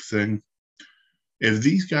Buck thing, if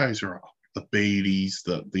these guys are up, the Beatties,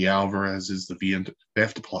 the Alvarezes, the Vientos, they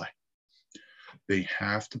have to play. They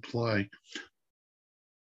have to play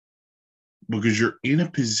because you're in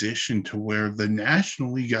a position to where the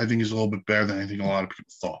National League, I think, is a little bit better than I think a lot of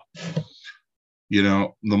people thought. You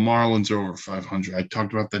know, the Marlins are over 500. I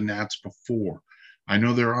talked about the Nats before. I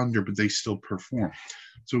know they're under, but they still perform.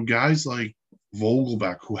 So guys like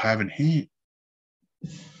Vogelbach who haven't hit,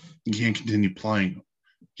 you can't continue playing them.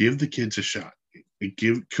 Give the kids a shot. It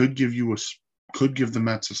could give the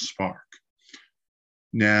Mets a spark.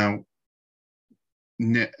 Now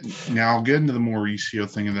I'll get into the Mauricio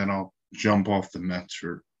thing, and then I'll jump off the Mets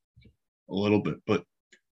for a little bit. But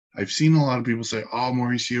I've seen a lot of people say, "Oh,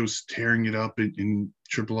 Mauricio's tearing it up in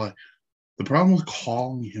AAA." The problem with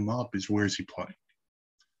calling him up is where's he playing?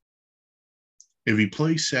 If he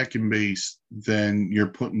plays second base, then you're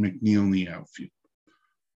putting McNeil in the outfield,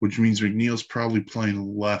 which means McNeil's probably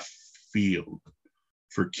playing left field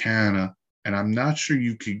for Canna. And I'm not sure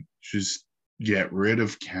you could just get rid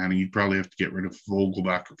of Canna. You'd probably have to get rid of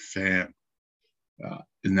Vogelbach or Pham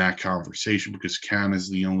in that conversation because Canna is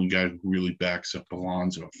the only guy who really backs up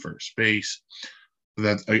Alonso at first base. But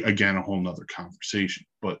that's, again, a whole nother conversation.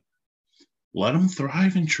 But let him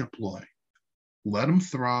thrive in AAA. Let him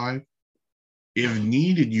thrive. If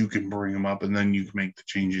needed, you can bring him up, and then you can make the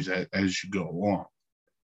changes as you go along.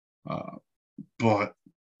 But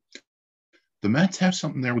the Mets have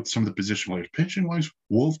something there with some of the position players. Pitching-wise,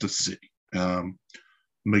 we'll have to see.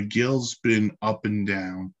 McGill's been up and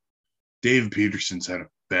down. David Peterson's had a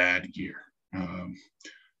bad year.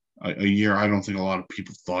 A year I don't think a lot of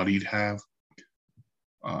people thought he'd have.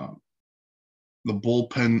 The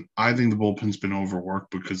bullpen, I think the bullpen's been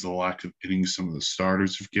overworked because of the lack of innings some of the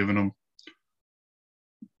starters have given them.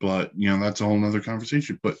 But, you know, that's a whole nother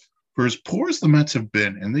conversation. But for as poor as the Mets have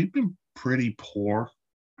been, and they've been pretty poor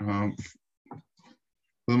for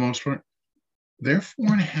the most part, they're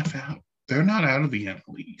 4.5 out. They're not out of the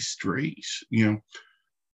NL East race. You know,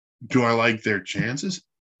 do I like their chances?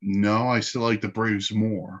 No, I still like the Braves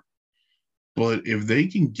more. But if they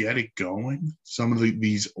can get it going, some of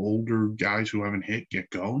these older guys who haven't hit get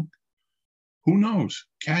going, who knows?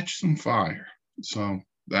 Catch some fire. So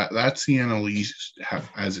that's the NL East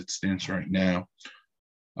as it stands right now.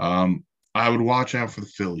 I would watch out for the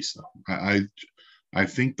Phillies, though. I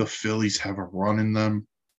think the Phillies have a run in them.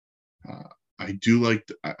 I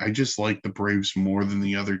just like the Braves more than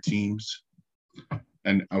the other teams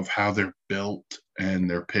and of how they're built and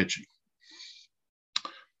their pitching.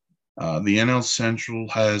 The NL Central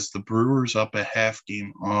has the Brewers up a half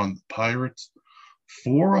game on the Pirates,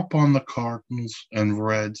 4 up on the Cardinals and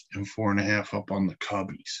Reds, and 4.5 up on the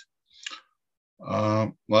Cubbies.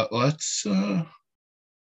 Let's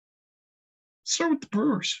start with the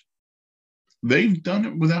Brewers. They've done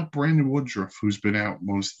it without Brandon Woodruff, who's been out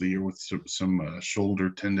most of the year with some shoulder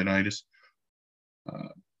tendonitis.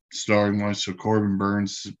 Starting-wise, so Corbin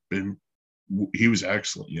Burns he was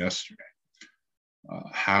excellent yesterday.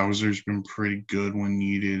 Hauser's been pretty good when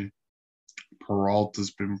needed.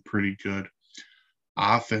 Peralta's been pretty good.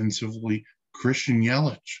 Offensively, Christian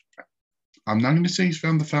Yelich. I'm not going to say he's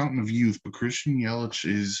found the fountain of youth, but Christian Yelich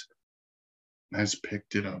has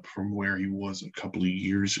picked it up from where he was a couple of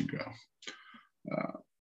years ago.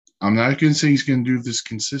 I'm not going to say he's going to do this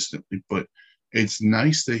consistently, but it's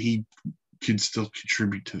nice that he can still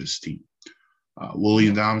contribute to this team. Willie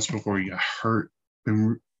Adames, before he got hurt,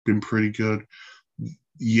 been pretty good.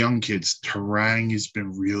 Young kids, Terang has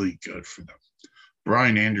been really good for them.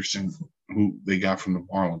 Brian Anderson, who they got from the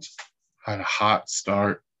Marlins, had a hot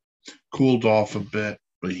start, cooled off a bit,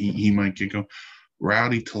 but he might get going.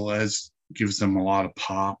 Rowdy Tellez gives them a lot of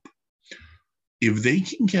pop. If they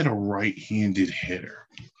can get a right-handed hitter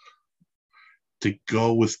to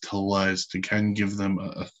go with Tellez to kind of give them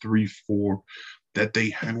a 3-4 that they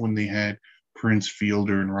had when they had Prince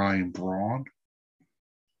Fielder and Ryan Braun,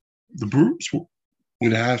 the Brewers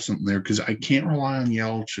would have something there because I can't rely on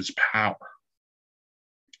Yelich's power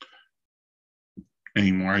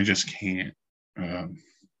anymore. I just can't.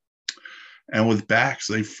 And with backs,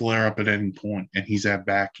 they flare up at any point, and he's had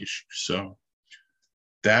back issues. So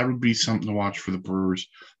that would be something to watch for the Brewers.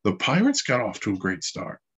 The Pirates got off to a great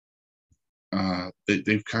start.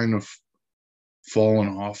 They've kind of fallen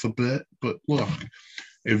off a bit. But look,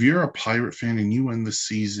 if you're a Pirate fan and you end the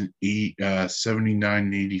season 79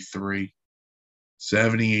 and 83,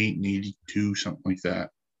 78 and 82, something like that,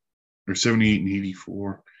 or 78 and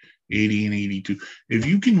 84, 80 and 82, if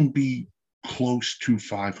you can be close to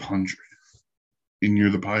 500 and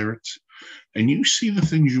you're the Pirates, and you see the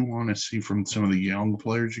things you want to see from some of the young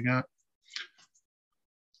players you got,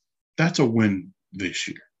 that's a win this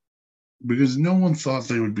year. Because no one thought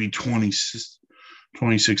they would be 26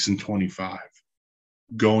 and 25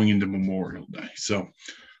 going into Memorial Day. So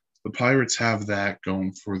the Pirates have that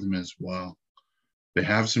going for them as well. They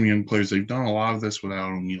have some young players. They've done a lot of this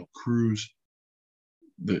without O'Neal Cruz,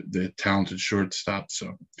 the talented shortstop.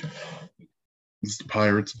 So it's the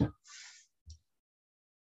Pirates.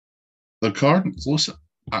 The Cardinals, listen,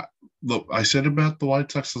 I said about the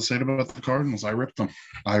White Sox, I said about the Cardinals. I ripped them.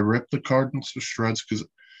 I ripped the Cardinals to shreds because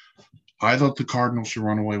I thought the Cardinals should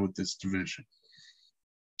run away with this division.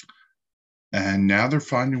 And now they're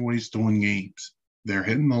finding ways to win games. They're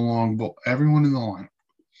hitting the long ball. Everyone in the lineup.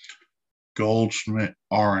 Goldschmidt,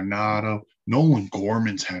 Arenado, Nolan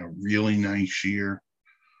Gorman's had a really nice year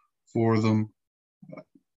for them.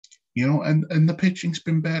 And the pitching's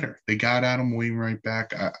been better. They got Adam Wainwright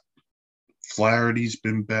back. Flaherty's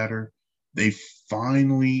been better. They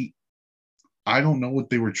finally, I don't know what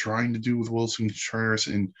they were trying to do with Wilson Contreras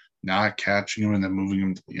and not catching him and then moving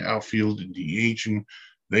him to the outfield and DHing.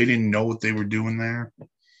 They didn't know what they were doing there.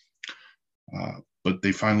 But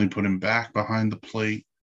they finally put him back behind the plate.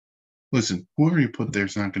 Listen, whoever you put there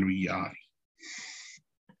is not going to be Yachty.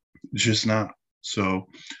 It's just not. So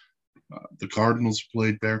the Cardinals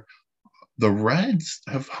played there. The Reds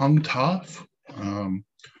have hung tough.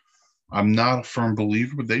 I'm not a firm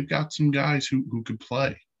believer, but they've got some guys who could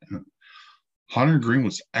play. Hunter Green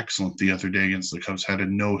was excellent the other day against the Cubs. Had a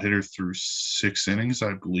no-hitter through 6 innings,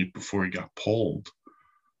 I believe, before he got pulled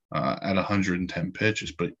at 110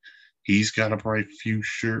 pitches. But he's got a bright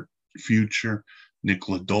future. Nick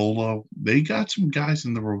Lodolo. They got some guys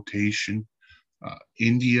in the rotation.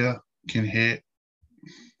 India can hit.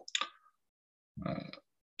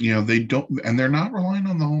 They don't, and they're not relying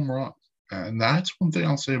on the home run. And that's one thing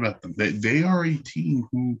I'll say about them. They are a team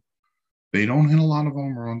who they don't hit a lot of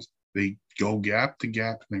home runs. They go gap to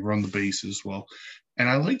gap and they run the bases well. And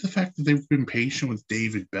I like the fact that they've been patient with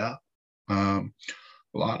David Bell. A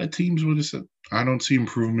lot of teams would have said, I don't see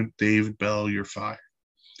improvement. David Bell, you're fired.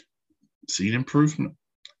 See improvement.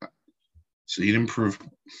 The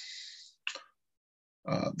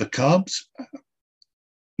Cubs,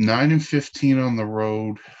 9-15 on the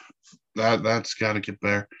road. That's got to get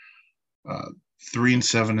better.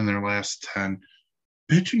 3-7 in their last 10.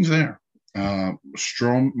 Pitching's there.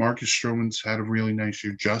 Marcus Stroman's had a really nice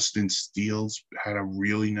year. Justin Steele's had a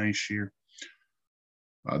really nice year.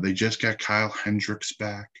 They just got Kyle Hendricks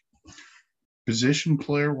back. Position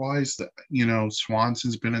player wise,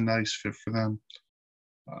 Swanson's been a nice fit for them.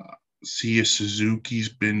 Sia Suzuki's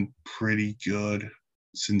been pretty good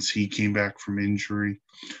since he came back from injury.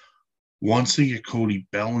 Once they get Cody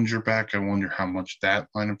Bellinger back, I wonder how much that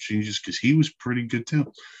lineup changes because he was pretty good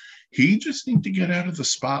too. He just needs to get out of the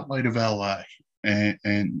spotlight of LA.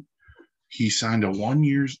 And he signed a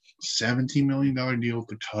 1-year, $17 million deal with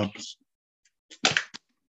the Cubs.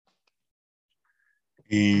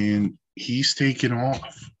 And he's taken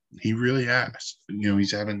off. He really has.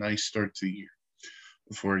 He's had a nice start to the year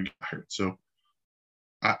before he got hurt. So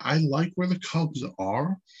I like where the Cubs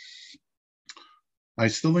are. I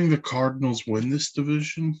still think the Cardinals win this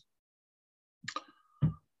division.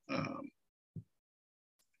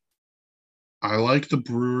 I like the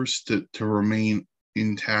Brewers to remain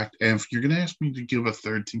intact. And if you're going to ask me to give a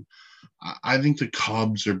third team, I think the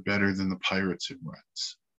Cubs are better than the Pirates and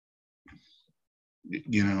Reds.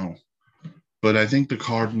 But I think the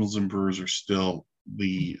Cardinals and Brewers are still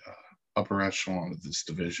the upper echelon of this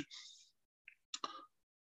division.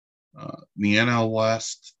 The NL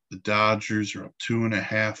West, the Dodgers are up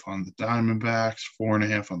 2.5 on the Diamondbacks,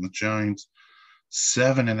 4.5 on the Giants,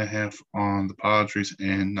 7.5 on the Padres,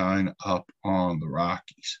 and 9 up on the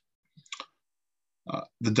Rockies.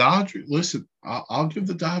 The Dodgers, listen, I'll give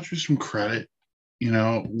the Dodgers some credit. A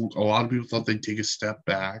lot of people thought they'd take a step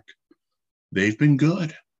back. They've been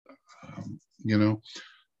good.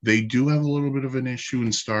 They do have a little bit of an issue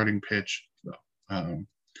in starting pitch, though.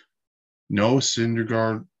 Noah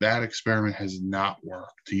Syndergaard, that experiment has not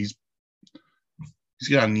worked. He's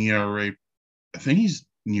got an ERA, I think he's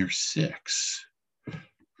near 6.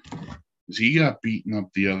 He got beaten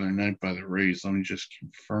up the other night by the Rays. Let me just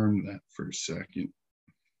confirm that for a second.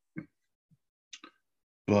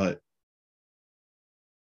 But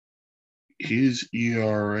His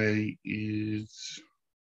ERA is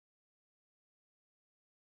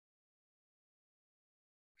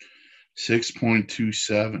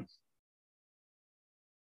 6.27.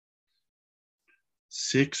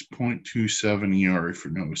 6.27 ERA for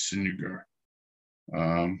Noah Syndergaard.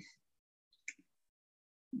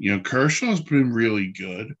 Kershaw's been really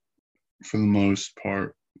good for the most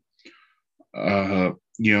part.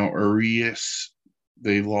 Urias,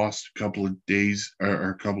 they lost a couple of days or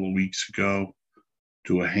a couple of weeks ago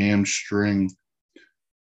to a hamstring.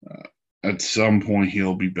 At some point,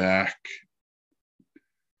 he'll be back.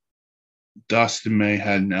 Dustin May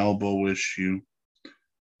had an elbow issue.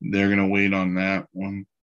 They're going to wait on that one.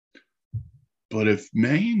 But if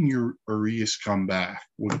May and Urias come back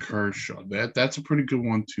with Kershaw, that's a pretty good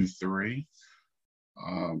 1-2-3.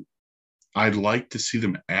 I'd like to see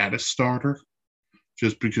them add a starter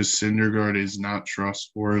just because Syndergaard is not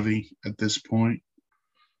trustworthy at this point.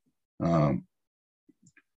 I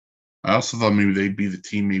also thought maybe they'd be the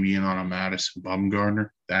team maybe in on a Madison Bumgarner.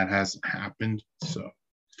 That hasn't happened. So,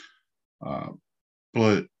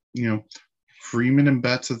 but, Freeman and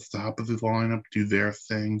Betts at the top of the lineup do their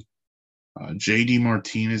thing. J.D.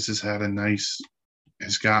 Martinez has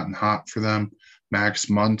gotten hot for them. Max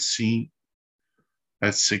Muncy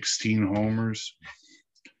has 16 homers.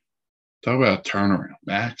 Talk about a turnaround.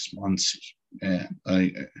 Max Muncy. Man,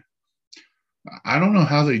 I don't know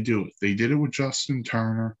how they do it. They did it with Justin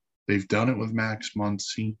Turner. They've done it with Max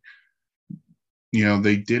Muncy.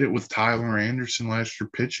 They did it with Tyler Anderson last year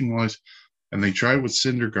pitching-wise, and they tried with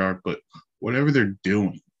Syndergaard, but whatever they're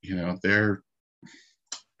doing, they're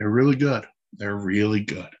really good. They're really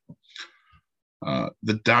good. The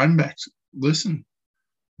Diamondbacks, listen,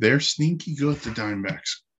 they're sneaky good, the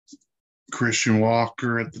Diamondbacks. Christian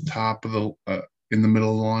Walker at the top of in the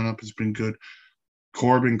middle of the lineup has been good.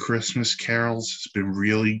 Corbin Christmas Carols has been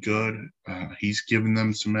really good. He's given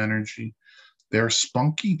them some energy. They're a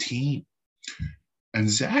spunky team. And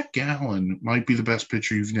Zach Gallen might be the best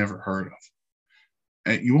pitcher you've never heard of.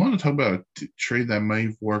 And you want to talk about a trade that may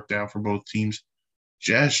have worked out for both teams?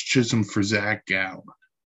 Jazz Chisholm for Zach Gallen.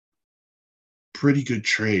 Pretty good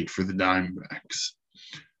trade for the Diamondbacks.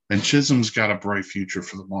 And Chisholm's got a bright future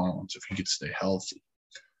for the Marlins if he could stay healthy.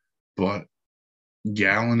 But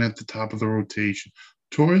Gallen at the top of the rotation.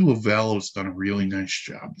 Torey Lovullo's done a really nice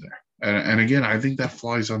job there. And again, I think that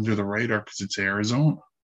flies under the radar because it's Arizona.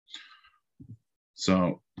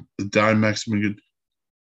 So the Diamondbacks have been good.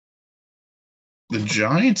 The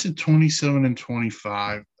Giants at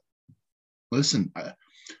 27-25. Listen,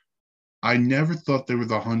 I never thought they were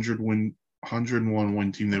the 101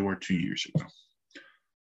 win team they were 2 years ago.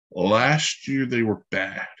 Last year they were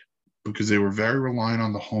bad because they were very reliant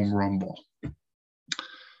on the home run ball.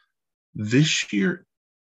 This year,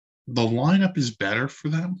 the lineup is better for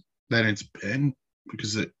them than it's been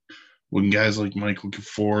because when guys like Michael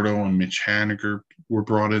Conforto and Mitch Haniger were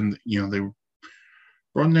brought in, they were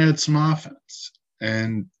brought in to add some offense.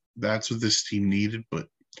 And that's what this team needed. But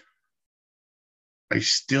I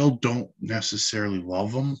still don't necessarily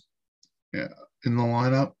love them in the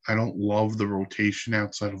lineup. I don't love the rotation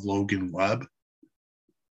outside of Logan Webb.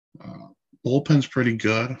 Bullpen's pretty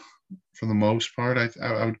good for the most part,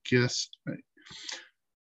 I would guess.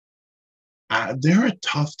 They're a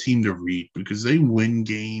tough team to read because they win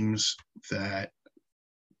games that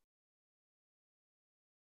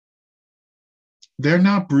they're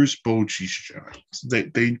not Bruce Bochy's Giants.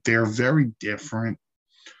 They're very different.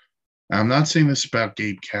 I'm not saying this about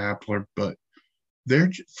Gabe Kapler, but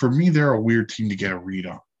for me, they're a weird team to get a read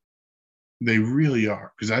on. They really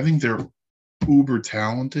are because I think they're uber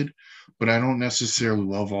talented, but I don't necessarily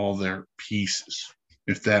love all their pieces,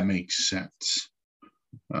 if that makes sense.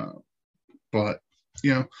 But,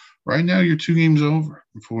 right now you're 2 games over,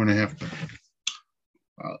 4.5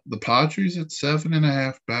 back. The Padres at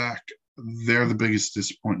 7.5 back, they're the biggest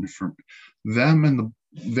disappointment for them, and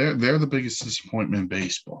they're the biggest disappointment in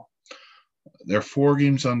baseball. They're 4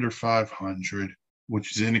 games under 500,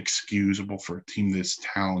 which is inexcusable for a team this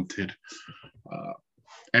talented.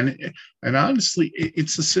 And honestly,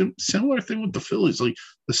 it's a similar thing with the Phillies. Like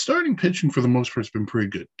the starting pitching for the most part has been pretty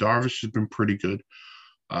good. Darvish has been pretty good.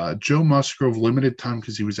 Joe Musgrove, limited time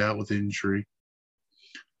because he was out with injury.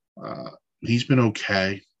 He's been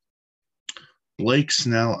okay. Blake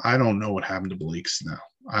Snell, I don't know what happened to Blake Snell.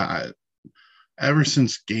 Ever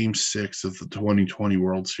since Game 6 of the 2020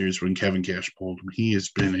 World Series when Kevin Cash pulled him, he has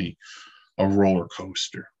been a roller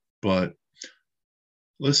coaster. But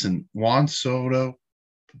listen, Juan Soto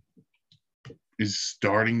is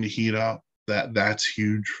starting to heat up. That's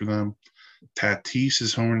huge for them. Tatis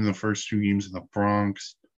is homered in the first 2 games in the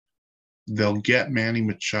Bronx. They'll get Manny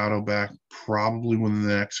Machado back probably within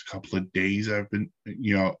the next couple of days.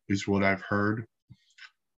 Is what I've heard.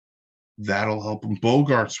 That'll help him.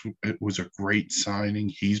 Bogarts was a great signing.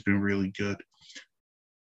 He's been really good.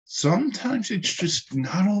 Sometimes it's just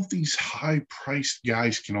not all of these high-priced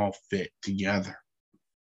guys can all fit together.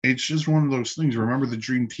 It's just one of those things. Remember the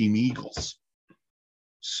Dream Team Eagles.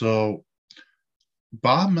 So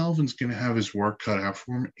Bob Melvin's going to have his work cut out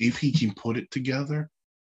for him if he can put it together.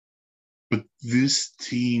 But this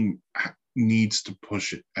team needs to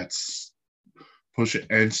push it, and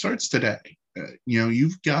it starts today.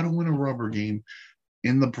 You've got to win a rubber game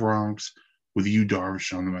in the Bronx with Yu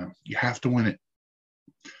Darvish on the mound. You have to win it.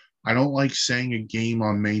 I don't like saying a game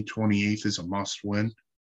on May 28th is a must-win.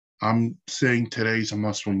 I'm saying today's a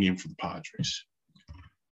must-win game for the Padres.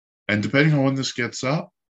 And depending on when this gets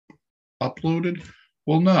uploaded,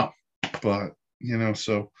 we'll know. But,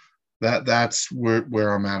 so that's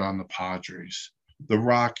where I'm at on the Padres. The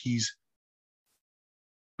Rockies,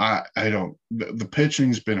 I don't – the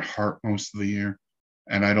pitching's been hurt most of the year,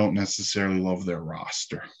 and I don't necessarily love their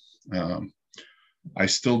roster. I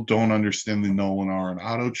still don't understand the Nolan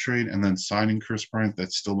Arenado trade, and then signing Chris Bryant,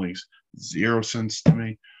 that still makes zero sense to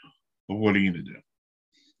me. But what are you going to do?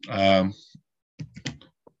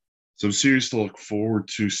 Some series to look forward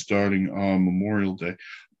to starting on Memorial Day.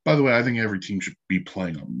 By the way, I think every team should be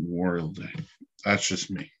playing on Memorial Day. That's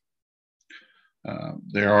just me.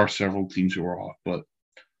 There are several teams who are off, but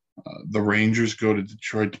the Rangers go to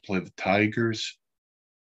Detroit to play the Tigers.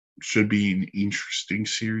 Should be an interesting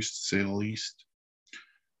series, to say the least.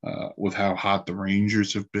 With how hot the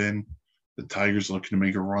Rangers have been. The Tigers looking to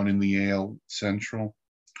make a run in the AL Central.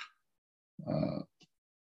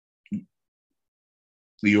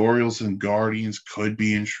 The Orioles and Guardians could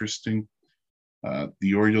be interesting.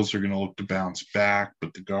 The Orioles are going to look to bounce back,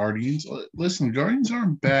 but the Guardians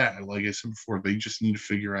aren't bad. Like I said before, they just need to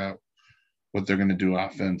figure out what they're going to do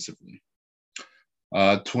offensively.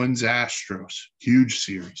 Twins Astros, huge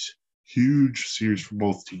series for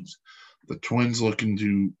both teams. The Twins looking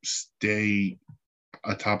to stay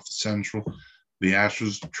atop the Central. The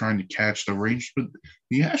Astros trying to catch the Rangers, but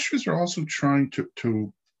the Astros are also trying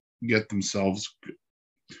to get themselves good,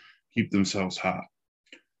 keep themselves hot.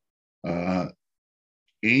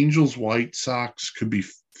 Angels White Sox could be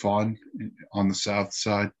fun on the south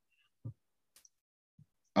side.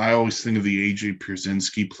 I always think of the AJ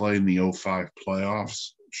Pierzynski play in the 05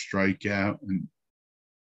 playoffs, strikeout, and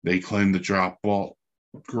they claimed the drop ball.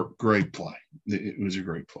 Great play. It was a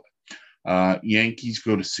great play. Yankees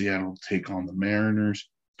go to Seattle to take on the Mariners.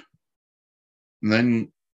 And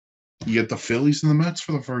then you get the Phillies and the Mets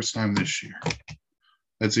for the first time this year.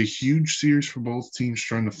 That's a huge series for both teams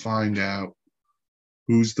trying to find out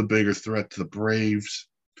who's the bigger threat to the Braves.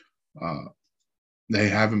 They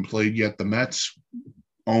haven't played yet. The Mets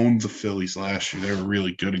owned the Phillies last year. They were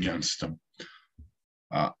really good against them.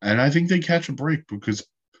 And I think they catch a break because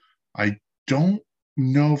I don't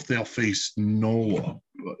know if they'll face Nola,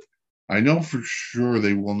 but I know for sure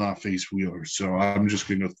they will not face Wheeler. So I'm just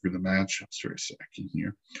going to go through the matchups for a second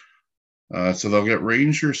here. So they'll get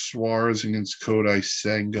Ranger Suarez against Kodai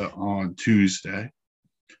Senga on Tuesday.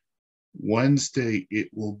 Wednesday, it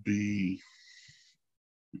will be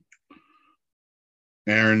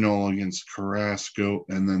Aaron Nola against Carrasco.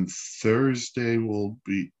 And then Thursday's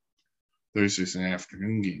an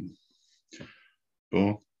afternoon game.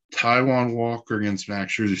 Well, Taijuan Walker against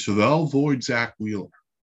Max Scherzer. So they'll avoid Zach Wheeler.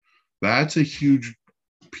 That's a huge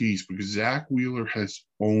piece because Zach Wheeler has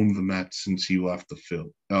owned the Mets since he left for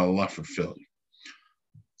Philly.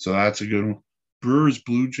 So that's a good one. Brewers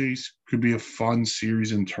Blue Jays could be a fun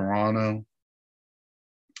series in Toronto.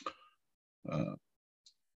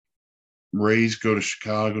 Rays go to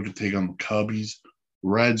Chicago to take on the Cubbies.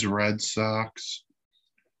 Reds Red Sox.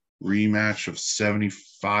 Rematch of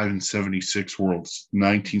 75 and 76 Worlds,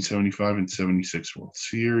 1975 and 76 World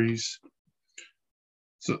Series.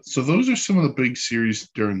 So those are some of the big series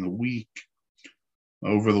during the week.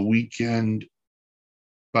 Over the weekend,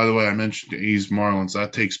 by the way, I mentioned A's Marlins.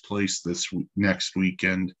 That takes place next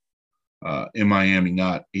weekend in Miami,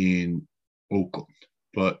 not in Oakland.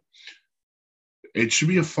 But it should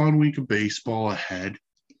be a fun week of baseball ahead.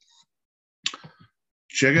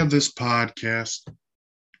 Check out this podcast.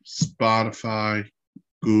 Spotify,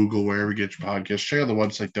 Google, wherever you get your podcasts. Check out the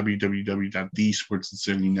website,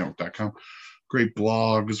 www.thesportsinsanitynetwork.com. Great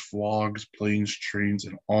blogs, vlogs, planes, trains,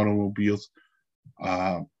 and automobiles.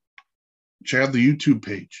 Check out the YouTube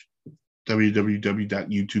page,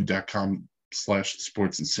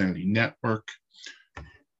 www.youtube.com/sportsinsanitynetwork.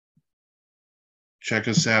 Check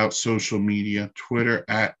us out, social media, Twitter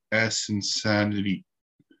 @SInsanity.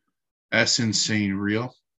 S Insane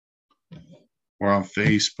Real. We're on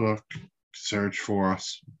Facebook. Search for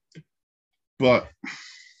us. But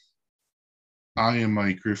I am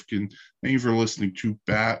Mike Rifkin. Thank you for listening to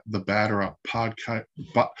the Batter Up podcast.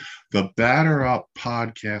 The Batter Up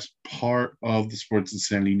podcast, part of the Sports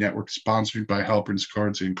Insanity Network, sponsored by Halpern's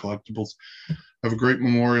Cards and Collectibles. Have a great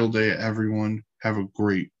Memorial Day, everyone. Have a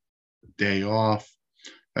great day off.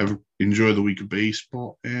 Enjoy the week of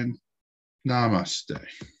baseball, and namaste.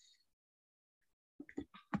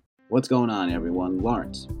 What's going on, everyone?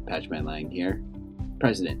 Lawrence Patchman Lang here,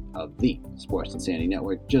 president of the Sports Insanity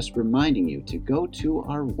Network, just reminding you to go to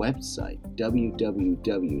our website,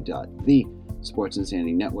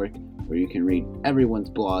 www.thesportsinsanitynetwork, where you can read everyone's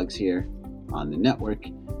blogs here on the network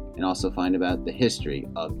and also find about the history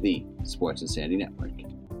of the Sports Insanity Network.